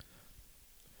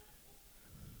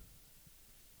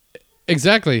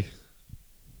 Exactly.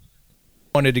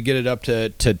 Wanted to get it up to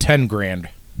 10 grand,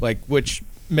 like, which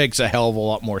makes a hell of a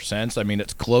lot more sense. I mean,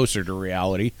 it's closer to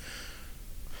reality.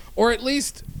 Or at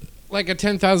least like a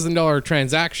 $10,000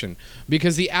 transaction,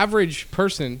 because the average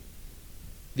person,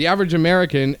 the average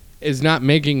American, is not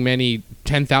making many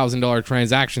 $10,000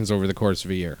 transactions over the course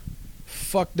of a year.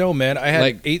 Fuck no, man. I had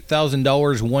Like-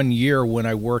 $8,000 one year when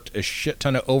I worked a shit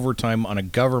ton of overtime on a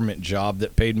government job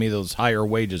that paid me those higher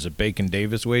wages, of Bacon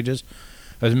Davis wages.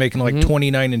 I was making like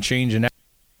 29 and change an hour.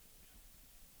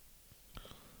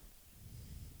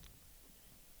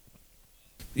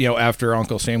 You know, after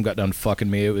Uncle Sam got done fucking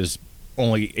me, it was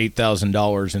only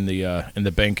 $8,000 in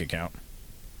the bank account.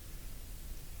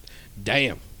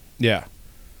 Damn. Yeah.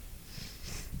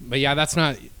 But yeah, that's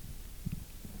not.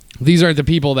 These aren't the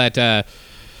people that that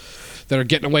are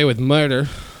getting away with murder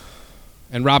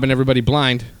and robbing everybody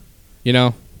blind. You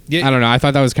know. Yeah. I don't know. I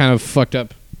thought that was kind of fucked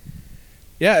up.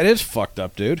 Yeah, it is fucked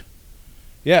up, dude.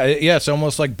 Yeah, it's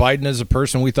almost like Biden is the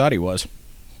person we thought he was.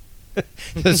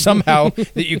 Somehow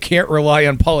that you can't rely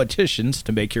on politicians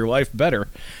to make your life better.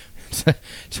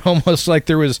 It's almost like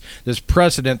there was this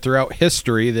precedent throughout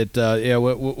history that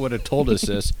would have told us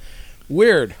this.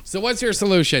 Weird. So what's your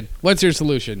solution? What's your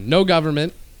solution? No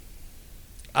government.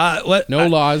 No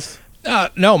Laws.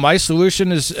 No, my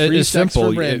solution is Free sex simple.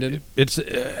 for Brandon. It's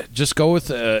just go with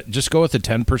a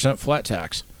 10% flat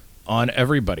tax on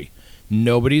everybody.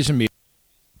 Nobody's immune.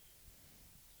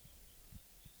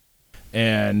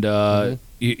 And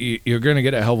you're going to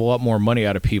get a hell of a lot more money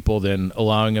out of people than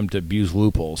allowing them to abuse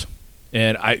loopholes.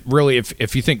 And I really,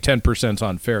 if you think 10% is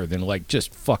unfair, then like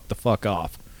just fuck the fuck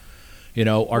off. You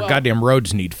know, our goddamn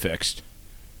roads need fixed.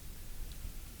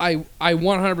 I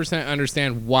 100%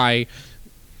 understand why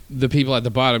the people at the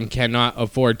bottom cannot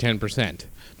afford 10%.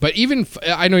 But even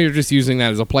I know you're just using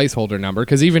that as a placeholder number,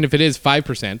 because even if it is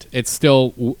 5%, it's still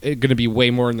going to be way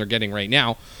more than they're getting right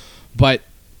now. But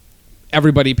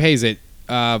everybody pays it.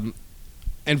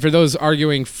 And for those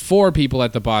arguing for people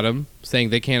at the bottom, saying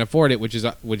they can't afford it, which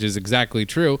is exactly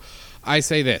true, I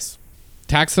say this: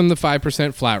 tax them the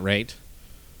 5% flat rate.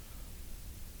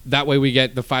 That way we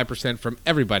get the 5% from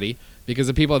everybody, because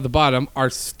the people at the bottom are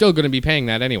still going to be paying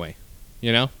that anyway.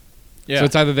 You know? Yeah. So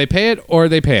it's either they pay it or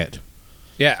they pay it.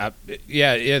 Yeah.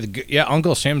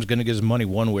 Uncle Sam's going to get his money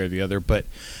one way or the other, but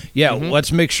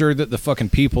let's make sure that the fucking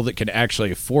people that can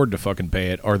actually afford to fucking pay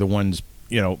it are the ones,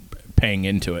 paying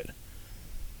into it.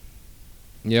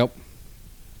 Yep.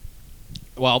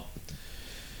 Well,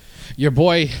 your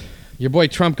boy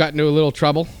Trump got into a little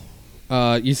trouble.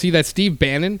 You see that Steve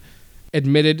Bannon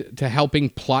admitted to helping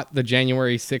plot the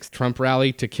January 6th Trump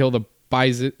rally to kill the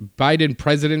Biden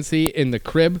presidency in the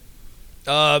crib.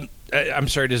 I'm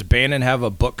sorry, does Bannon have a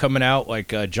book coming out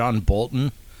like John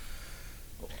Bolton?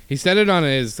 He said it on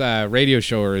his radio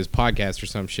show or his podcast or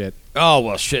some shit. Oh,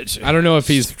 well, shit. I don't know if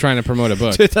he's trying to promote a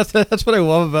book. That's what I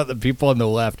love about the people on the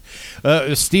left.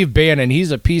 Steve Bannon,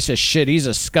 he's a piece of shit. He's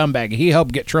a scumbag. He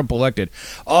helped get Trump elected.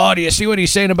 Oh, do you see what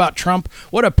he's saying about Trump?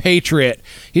 What a patriot.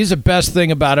 He's the best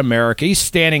thing about America. He's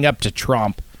standing up to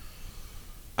Trump.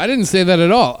 I didn't say that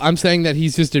at all. I'm saying that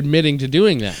he's just admitting to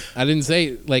doing that. I didn't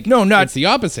say, it's the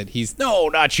opposite. No,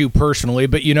 not you personally,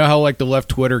 but you know how, the left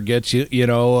Twitter gets,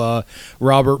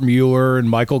 Robert Mueller and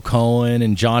Michael Cohen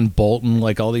and John Bolton,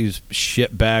 all these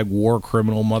shitbag war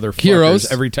criminal motherfuckers.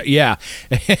 Heroes. Every time. Yeah.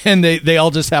 And they all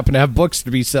just happen to have books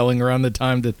to be selling around the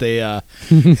time that they,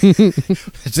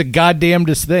 it's a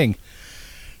goddamned thing.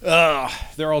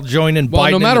 They're all joining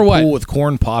Biden no in matter the what. pool with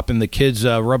corn pop and the kids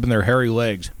rubbing their hairy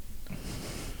legs.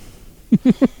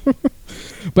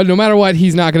 But no matter what,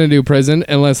 he's not going to do prison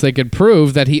unless they could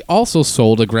prove that he also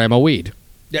sold a gram of weed.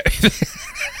 Yeah.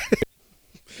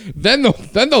 Then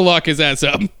the lock his ass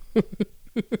up.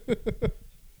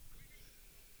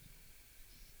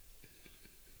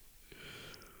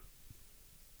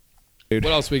 What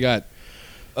else we got?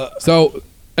 So,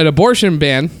 an abortion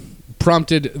ban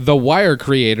prompted The Wire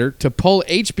creator to pull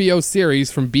HBO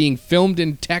series from being filmed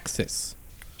in Texas.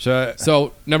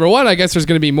 So, number one, I guess there's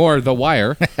going to be more The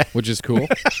Wire, which is cool.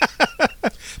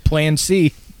 Plan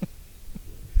C.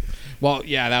 Well,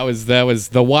 yeah, that was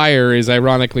The Wire is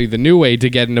ironically the new way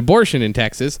to get an abortion in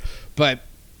Texas, but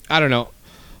I don't know.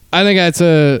 I think that's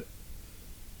a.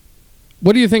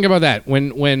 What do you think about that?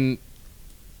 When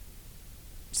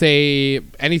say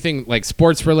anything like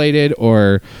sports related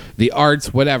or the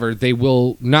arts, whatever, they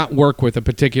will not work with a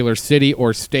particular city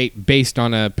or state based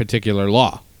on a particular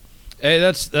law. Hey,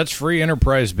 that's free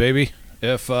enterprise, baby.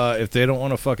 If they don't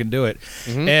want to fucking do it,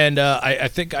 and I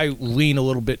think I lean a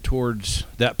little bit towards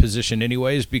that position,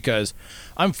 anyways, because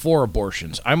I'm for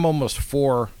abortions. I'm almost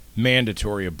for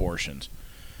mandatory abortions,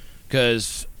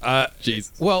 because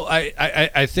well,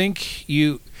 I think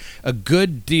a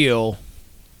good deal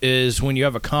is when you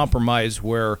have a compromise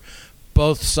where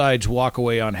both sides walk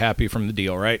away unhappy from the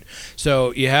deal, right?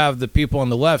 So you have the people on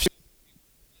the left,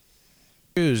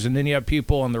 and then you have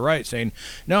people on the right saying,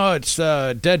 no, it's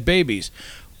dead babies.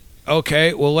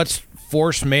 Okay, well, let's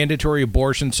force mandatory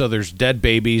abortion so there's dead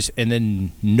babies, and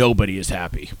then nobody is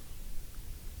happy.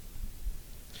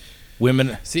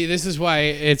 Women. See, this is why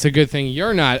it's a good thing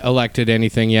you're not elected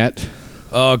anything yet.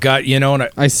 Oh, God, you know, and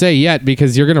I say yet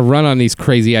because you're going to run on these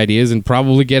crazy ideas and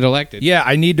probably get elected. yeah,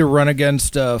 I need to run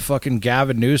against fucking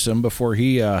Gavin Newsom before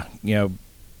he,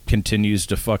 continues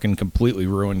to fucking completely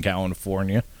ruin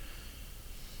California.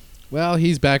 Well,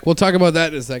 he's back. We'll talk about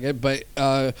that in a second. But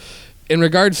in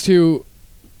regards to,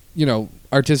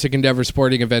 artistic endeavors,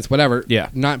 sporting events, whatever, Yeah.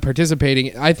 not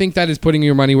participating, I think that is putting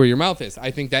your money where your mouth is.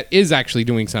 I think that is actually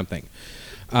doing something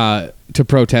to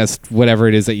protest whatever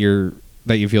it is that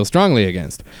you feel strongly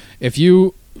against. If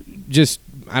you just,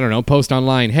 I don't know, post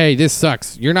online, hey, this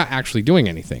sucks, you're not actually doing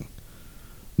anything.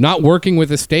 Not working with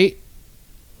the state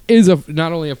is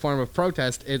not only a form of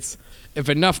protest, it's if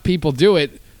enough people do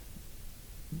it,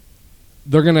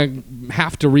 they're going to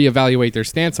have to reevaluate their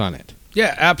stance on it.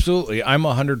 Yeah, absolutely. I'm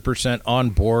 100%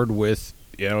 on board with,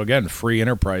 again, free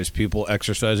enterprise, people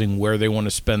exercising where they want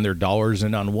to spend their dollars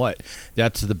and on what.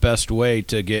 That's the best way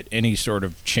to get any sort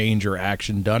of change or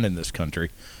action done in this country.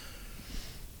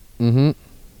 So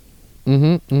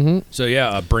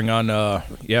yeah, bring on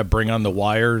the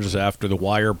wires after the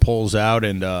wire pulls out,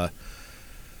 and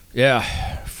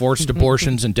forced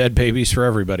abortions and dead babies for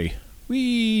everybody.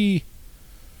 Whee!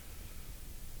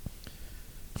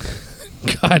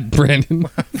 God, Brandon.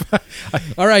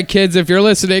 All right, kids, if you're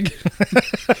listening,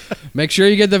 make sure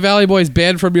you get the Valley Boys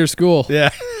banned from your school.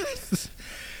 Yeah.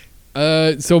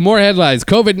 So more headlines.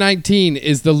 COVID-19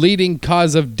 is the leading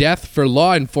cause of death for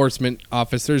law enforcement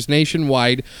officers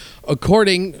nationwide,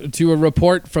 according to a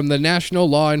report from the National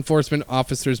Law Enforcement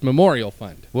Officers Memorial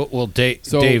Fund. Well,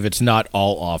 Dave, it's not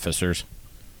all officers.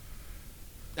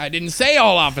 I didn't say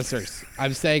all officers.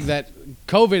 I'm saying that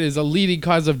COVID is a leading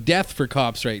cause of death for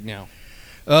cops right now.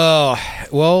 Oh,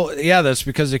 well, yeah, that's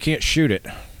because they can't shoot it.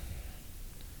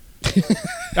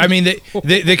 I mean,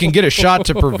 they can get a shot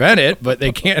to prevent it, but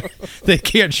they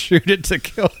can't shoot it to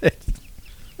kill it.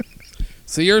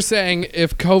 So you're saying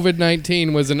if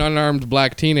COVID-19 was an unarmed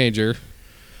black teenager,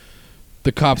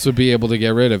 the cops would be able to get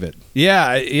rid of it?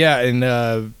 Yeah,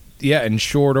 in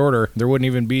short order. There wouldn't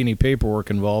even be any paperwork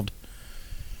involved.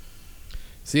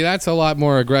 See, that's a lot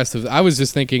more aggressive. I was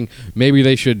just thinking maybe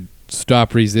they should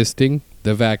stop resisting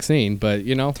the vaccine, but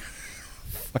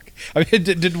Fuck. I mean,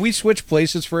 did we switch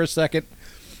places for a second?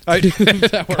 God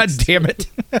damn it.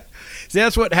 See,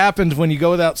 that's what happens when you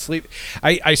go without sleep.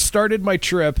 I started my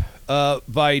trip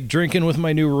by drinking with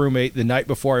my new roommate the night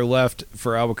before I left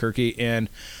for Albuquerque, and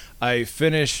I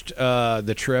finished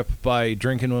the trip by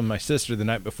drinking with my sister the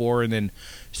night before and then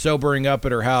sobering up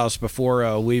at her house before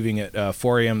leaving at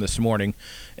 4 a.m. this morning.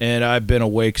 And I've been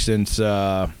awake since,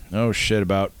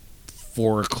 about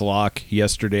 4 o'clock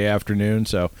yesterday afternoon.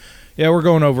 So, yeah, we're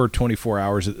going over 24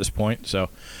 hours at this point. So,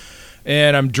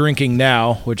 and I'm drinking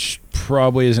now, which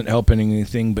probably isn't helping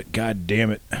anything, but god damn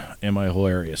it, am I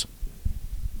hilarious.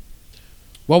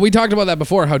 Well, we talked about that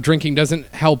before, how drinking doesn't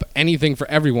help anything for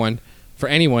anyone,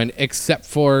 except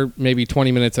for maybe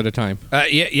 20 minutes at a time.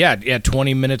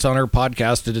 20 minutes on our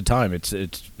podcast at a time.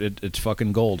 It's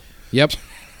fucking gold. Yep.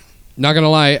 Not gonna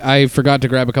lie, I forgot to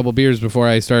grab a couple beers before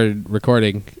I started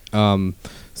recording.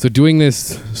 So doing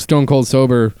this stone cold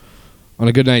sober on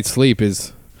a good night's sleep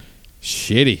is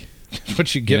shitty. That's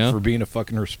what you get for being a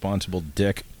fucking responsible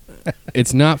dick.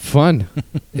 It's not fun.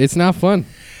 It's not fun.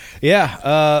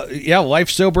 Yeah, life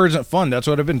sober isn't fun. That's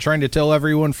what I've been trying to tell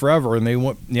everyone forever, and they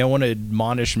want to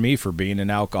admonish me for being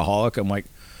an alcoholic. I'm like,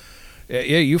 yeah,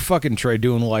 you fucking try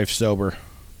doing life sober.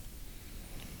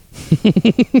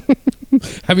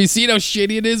 Have you seen how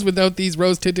shitty it is without these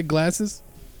rose-tinted glasses?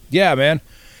 Yeah, man.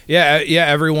 Yeah,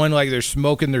 everyone, like, they're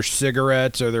smoking their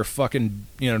cigarettes, or they're fucking,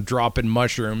 dropping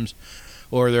mushrooms,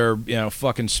 or they're,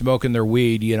 fucking smoking their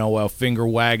weed, while finger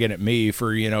wagging at me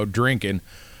for, drinking.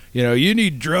 You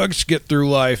need drugs to get through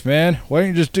life, man. Why don't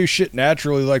you just do shit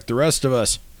naturally like the rest of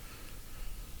us?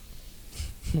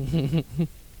 All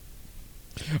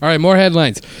right, more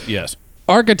headlines. Yes.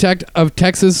 Architect of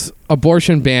Texas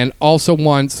abortion ban also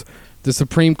wants the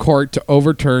Supreme Court to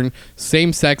overturn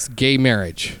same-sex gay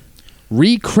marriage.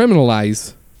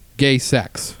 Recriminalize gay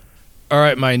sex. All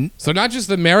right, So not just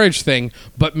the marriage thing,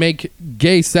 but make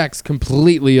gay sex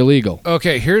completely illegal.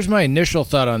 Okay, here's my initial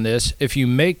thought on this. If you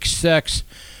make sex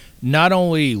not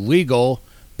only legal,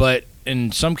 but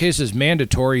in some cases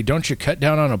mandatory, don't you cut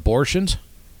down on abortions?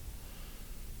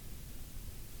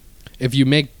 If you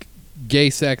make gay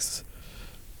sex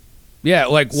Yeah,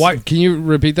 like why? Can you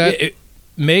repeat that?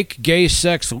 Make gay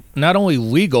sex not only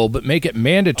legal, but make it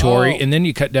mandatory, and then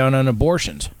you cut down on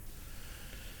abortions.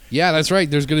 Yeah, that's right.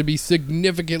 There's going to be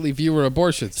significantly fewer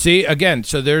abortions. See, again,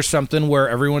 so there's something where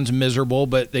everyone's miserable,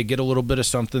 but they get a little bit of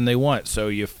something they want. So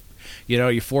you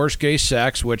force gay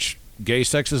sex, which gay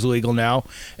sex is legal now,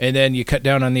 and then you cut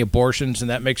down on the abortions, and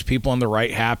that makes people on the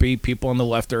right happy. People on the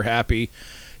left are happy.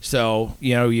 So,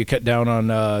 you cut down on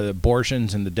the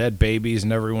abortions and the dead babies,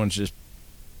 and everyone's just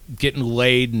getting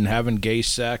laid and having gay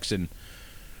sex, and,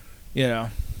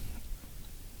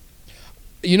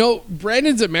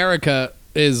 Brandon's America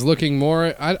is looking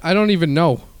more, I don't even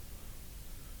know.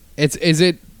 Is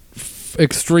it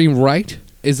extreme right?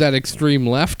 Is that extreme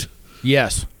left?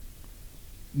 Yes.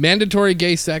 Mandatory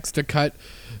gay sex to cut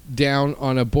down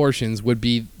on abortions would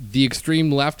be the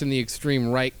extreme left and the extreme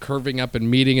right curving up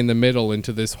and meeting in the middle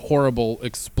into this horrible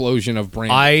explosion of brain.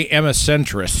 I am a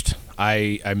centrist.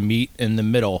 I meet in the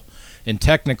middle, and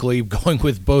technically going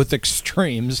with both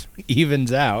extremes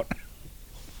evens out.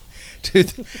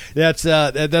 Dude,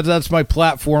 that's my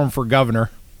platform for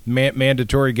governor.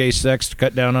 Mandatory gay sex to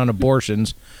cut down on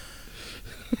abortions.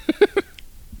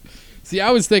 See,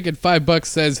 I was thinking $5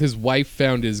 says his wife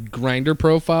found his Grindr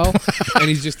profile, and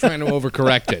he's just trying to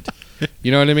overcorrect it.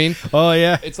 You know what I mean? Oh,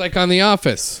 yeah. It's like on The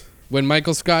Office, when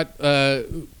Michael Scott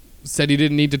said he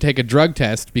didn't need to take a drug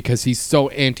test because he's so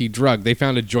anti-drug. They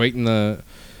found a joint in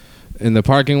the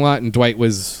parking lot, and Dwight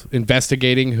was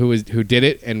investigating who did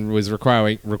it and was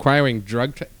requiring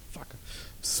drug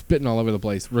spitting all over the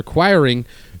place, requiring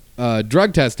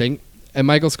drug testing, and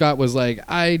Michael Scott was like,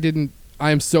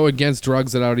 I'm so against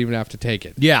drugs that I don't even have to take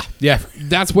it. Yeah.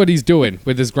 That's what he's doing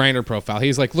with his Grindr profile.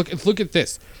 He's like, look at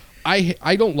this.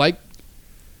 I don't like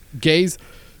gays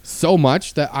so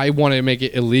much that I want to make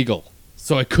it illegal.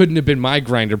 So it couldn't have been my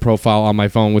Grindr profile on my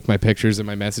phone with my pictures and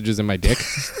my messages and my dick.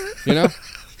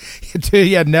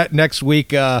 Yeah, next week,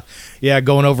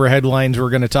 going over headlines,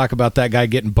 we're going to talk about that guy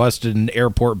getting busted in an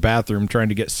airport bathroom trying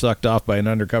to get sucked off by an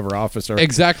undercover officer.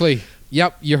 Exactly.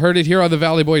 Yep, you heard it here on the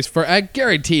Valley Boys. I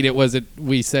guaranteed it wasn't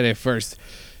we said it first.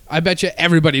 I bet you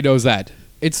everybody knows that.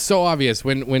 It's so obvious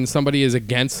when somebody is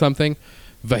against something.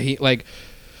 Like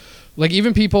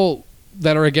even people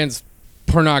that are against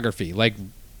pornography, like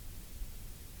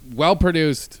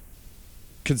well-produced,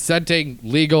 consenting,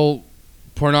 legal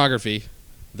pornography.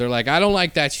 They're like, I don't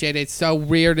like that shit. It's so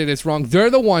weird and it's wrong. They're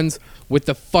the ones with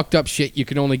the fucked up shit you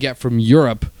can only get from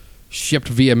Europe shipped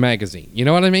via magazine. You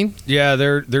know what I mean? Yeah,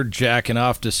 they're jacking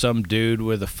off to some dude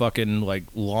with a fucking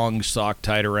long sock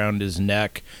tied around his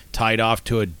neck, tied off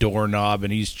to a doorknob,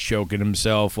 and he's choking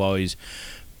himself while he's,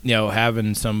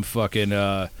 having some fucking,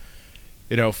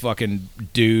 fucking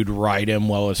dude ride him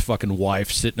while his fucking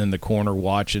wife's sitting in the corner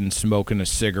watching, smoking a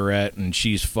cigarette, and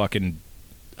she's fucking,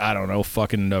 I don't know,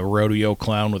 fucking a rodeo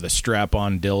clown with a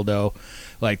strap-on dildo.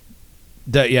 Like,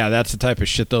 that's the type of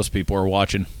shit those people are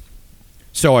watching.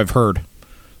 So I've heard.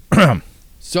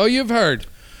 So you've heard.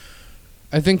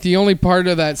 I think the only part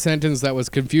of that sentence that was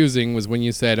confusing was when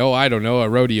you said, oh, I don't know, a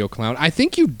rodeo clown. I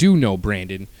think you do know,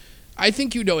 Brandon. I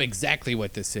think you know exactly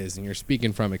what this is, and you're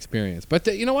speaking from experience. But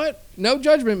you know what? No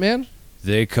judgment, man.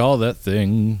 They call that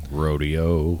thing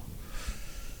rodeo.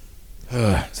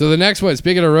 So the next one,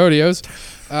 speaking of rodeos,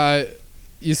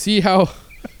 you see how...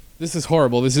 This is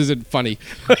horrible. This isn't funny.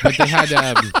 But they had...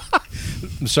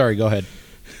 I'm sorry, go ahead.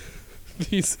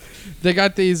 They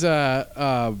got these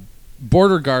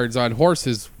border guards on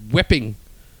horses whipping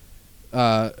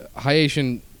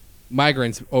Haitian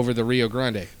migrants over the Rio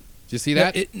Grande. Did you see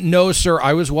that? No, sir.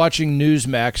 I was watching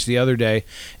Newsmax the other day,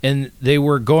 and they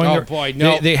were going. Oh boy,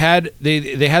 no! They had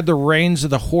the reins of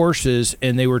the horses,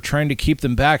 and they were trying to keep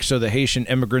them back so the Haitian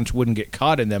immigrants wouldn't get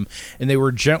caught in them. And they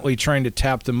were gently trying to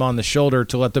tap them on the shoulder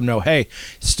to let them know, "Hey,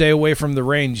 stay away from the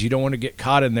reins. You don't want to get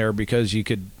caught in there because you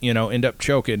could, end up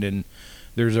choking. And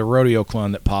there's a rodeo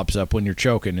clown that pops up when you're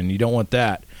choking, and you don't want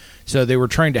that." So they were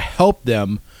trying to help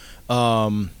them.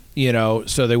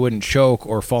 So they wouldn't choke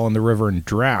or fall in the river and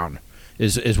drown,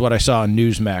 is what I saw on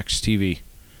Newsmax TV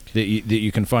that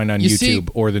you can find on YouTube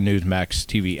or the Newsmax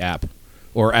TV app,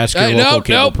 or ask your local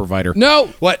cable provider. No.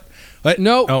 What?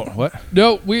 No. Oh, what?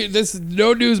 No, this is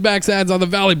no Newsmax ads on the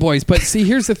Valley Boys. But see,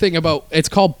 here's the thing about it's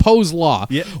called Poe's Law,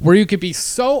 where you could be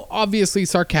so obviously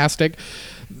sarcastic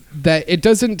that it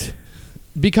doesn't,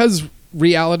 because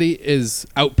reality is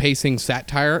outpacing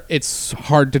satire, it's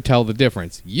hard to tell the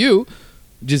difference. You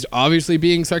just obviously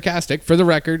being sarcastic, for the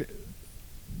record,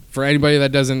 for anybody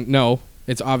that doesn't know,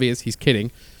 it's obvious he's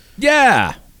kidding.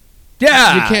 Yeah. You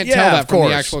can't tell that from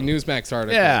the actual Newsmax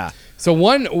article. Yeah. So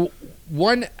one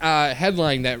one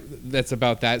headline that's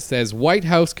about that says White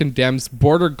House condemns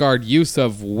border guard use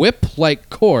of whip-like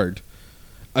cord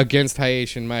against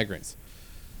Haitian migrants.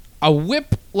 A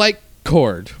whip-like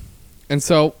cord. And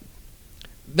so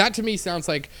that to me sounds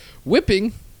like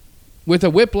whipping with a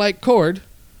whip-like cord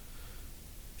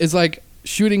is like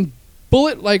shooting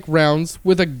bullet-like rounds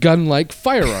with a gun-like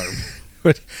firearm.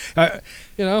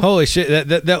 You know? Holy shit!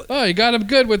 That Oh, you got him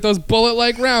good with those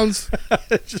bullet-like rounds.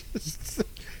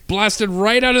 Blasted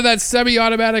right out of that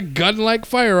semi-automatic gun-like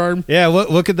firearm. Yeah,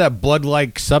 look at that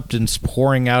blood-like substance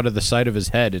pouring out of the side of his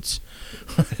head. It's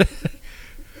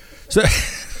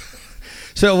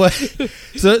so what?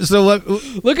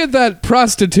 Look at that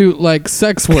prostitute-like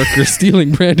sex worker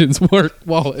stealing Brandon's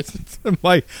wallet.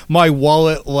 My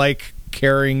wallet-like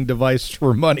carrying device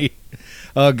for money.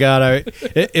 Oh God!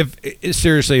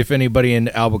 Seriously, if anybody in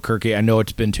Albuquerque, I know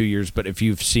it's been 2 years, but if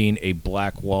you've seen a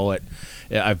black wallet,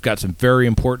 I've got some very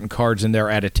important cards in there.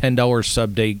 At a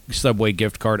 $10 Subway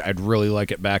gift card, I'd really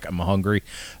like it back. I'm hungry.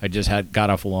 I just got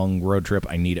off a long road trip.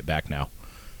 I need it back now.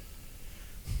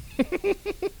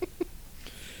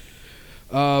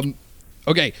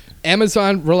 Okay,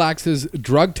 Amazon relaxes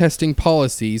drug testing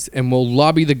policies and will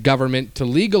lobby the government to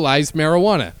legalize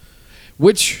marijuana,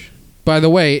 which, by the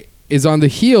way, is on the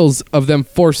heels of them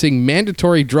forcing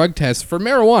mandatory drug tests for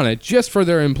marijuana just for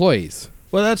their employees.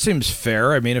 Well, that seems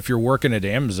fair. I mean, if you're working at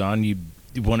Amazon, you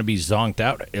want to be zonked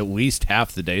out at least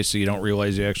half the day so you don't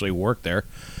realize you actually work there.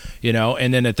 You know,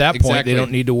 and then at that point, Exactly. they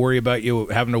don't need to worry about you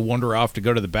having to wander off to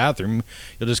go to the bathroom.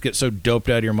 You'll just get so doped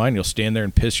out of your mind, you'll stand there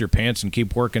and piss your pants and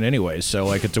keep working anyways. So,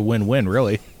 like, it's a win-win,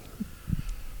 really.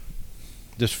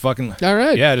 Just fucking... All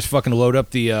right. Yeah, just fucking load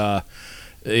up the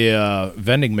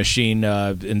vending machine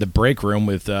in the break room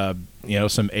with, some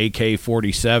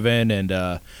AK-47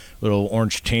 and little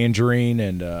orange tangerine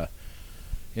and,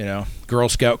 Girl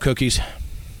Scout cookies.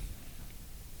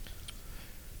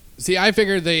 See, I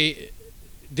figured they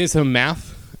did some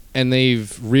math and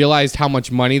they've realized how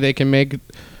much money they can make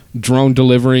drone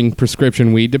delivering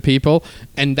prescription weed to people,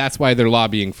 and that's why they're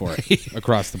lobbying for it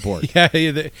across the board. Yeah,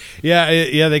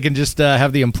 they can just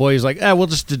have the employees like, we'll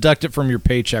just deduct it from your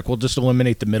paycheck. We'll just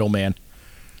eliminate the middleman.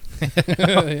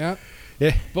 Yeah.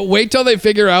 Yeah. But wait till they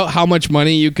figure out how much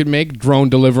money you could make drone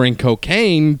delivering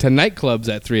cocaine to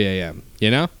nightclubs at 3 a.m., you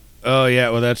know? Oh, yeah,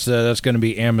 well, that's going to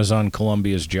be Amazon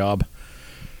Columbia's job.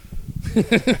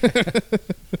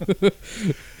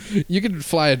 You could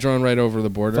fly a drone right over the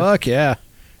border. Fuck yeah.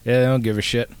 Yeah, they don't give a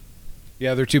shit.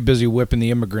 Yeah, they're too busy whipping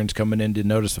the immigrants coming in to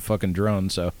notice the fucking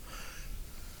drone, so.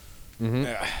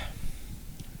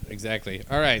 Exactly.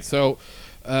 All right, so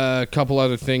a couple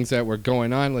other things that were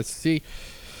going on. Let's see.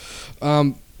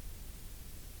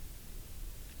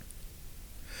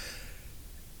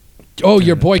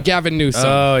 Your boy Gavin Newsom.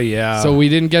 Oh, yeah. So we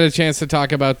didn't get a chance to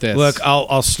talk about this. Look,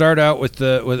 I'll start out with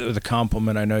the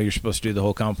compliment. I know you're supposed to do the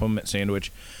whole compliment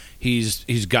sandwich.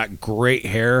 He's got great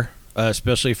hair,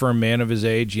 especially for a man of his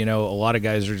age. You know, a lot of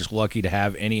guys are just lucky to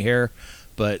have any hair,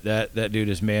 but that dude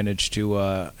has managed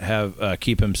to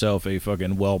keep himself a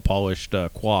fucking well polished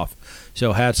coif.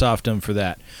 So hats off to him for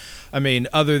that. I mean,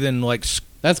 other than like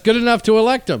that's good enough to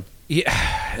elect him.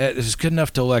 Yeah, it's good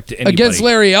enough to elect anybody. Against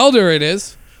Larry Elder, it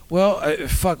is. Well,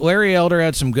 Larry Elder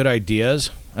had some good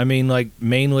ideas. I mean, like,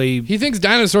 mainly... He thinks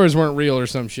dinosaurs weren't real or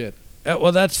some shit.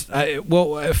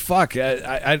 Fuck.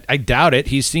 I doubt it.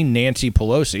 He's seen Nancy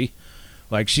Pelosi.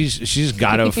 Like, she's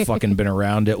got to have fucking been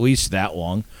around at least that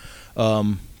long.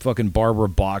 Fucking Barbara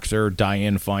Boxer,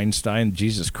 Dianne Feinstein.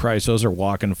 Jesus Christ, those are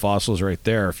walking fossils right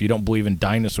there. If you don't believe in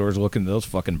dinosaurs, look into those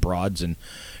fucking broads and,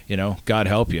 God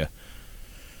help you.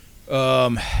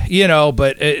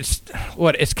 But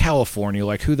it's California.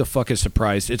 Like, who the fuck is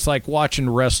surprised? It's like watching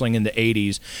wrestling in the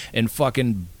 80s and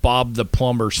fucking Bob the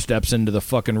Plumber steps into the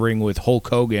fucking ring with Hulk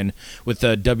Hogan with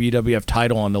the WWF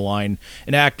title on the line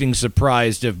and acting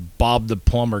surprised if Bob the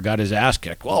Plumber got his ass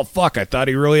kicked. Well, fuck, I thought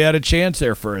he really had a chance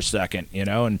there for a second,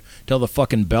 until the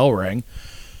fucking bell rang.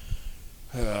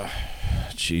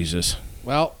 Jesus.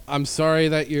 Well, I'm sorry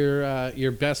that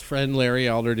your best friend Larry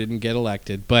Elder didn't get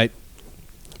elected, but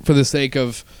for the sake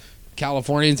of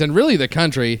Californians and really the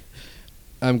country,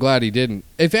 I'm glad he didn't.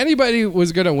 If anybody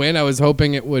was going to win, I was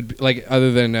hoping it would, like,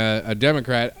 other than a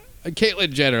Democrat,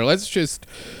 Caitlyn Jenner. Let's just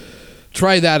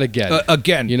try that again.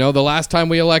 Again. The last time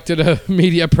we elected a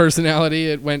media personality,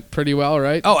 it went pretty well,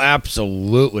 right? Oh,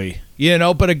 absolutely.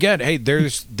 But again, hey,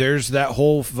 there's that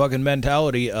whole fucking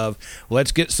mentality of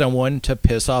let's get someone to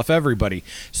piss off everybody.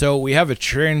 So we have a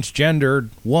transgendered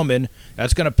woman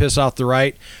that's going to piss off the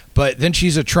right, but then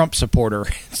she's a Trump supporter.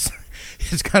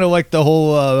 it's kind of like the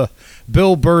whole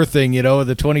Bill Burr thing, the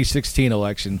 2016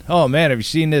 election. Oh man, have you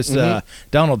seen this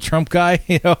Donald Trump guy?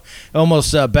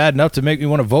 Almost bad enough to make me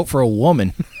want to vote for a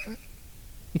woman.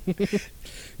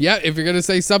 Yeah, if you're gonna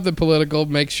say something political,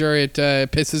 make sure it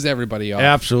pisses everybody off.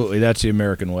 Absolutely, that's the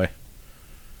American way.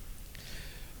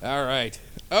 All right.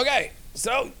 Okay.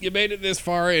 So you made it this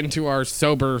far into our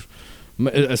sober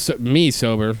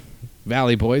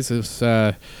Valley Boys. This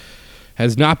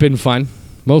has not been fun,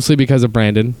 mostly because of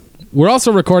Brandon. We're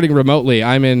also recording remotely.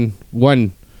 I'm in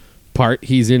one part,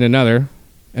 he's in another,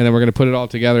 and then we're going to put it all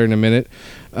together in a minute.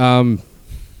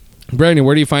 Brandon,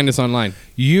 where do you find us online?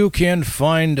 You can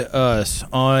find us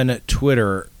on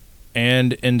Twitter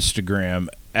and Instagram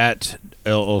at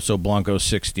El Oso Blanco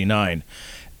 69.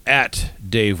 At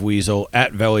Dave Weasel,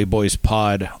 at Valley Boys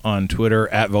Pod on Twitter,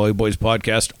 at Valley Boys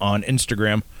Podcast on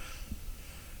Instagram.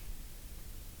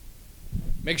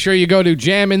 Make sure you go to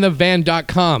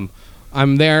jaminthevan.com.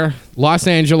 I'm there, Los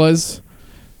Angeles,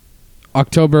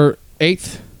 October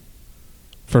 8th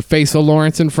for Faisal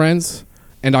Lawrence and Friends,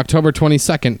 and October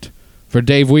 22nd for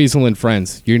Dave Weasel and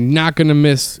Friends. You're not going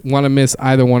to want to miss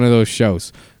either one of those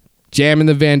shows.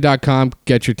 Jaminthevan.com,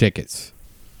 get your tickets.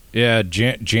 Yeah,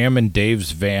 Jam in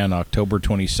Dave's Van, October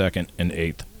 22nd and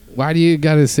 8th. Why do you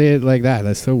got to say it like that?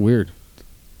 That's so weird.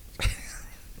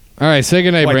 All right, say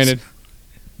goodnight, Brandon.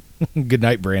 Good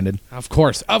night, Brandon. Of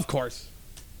course.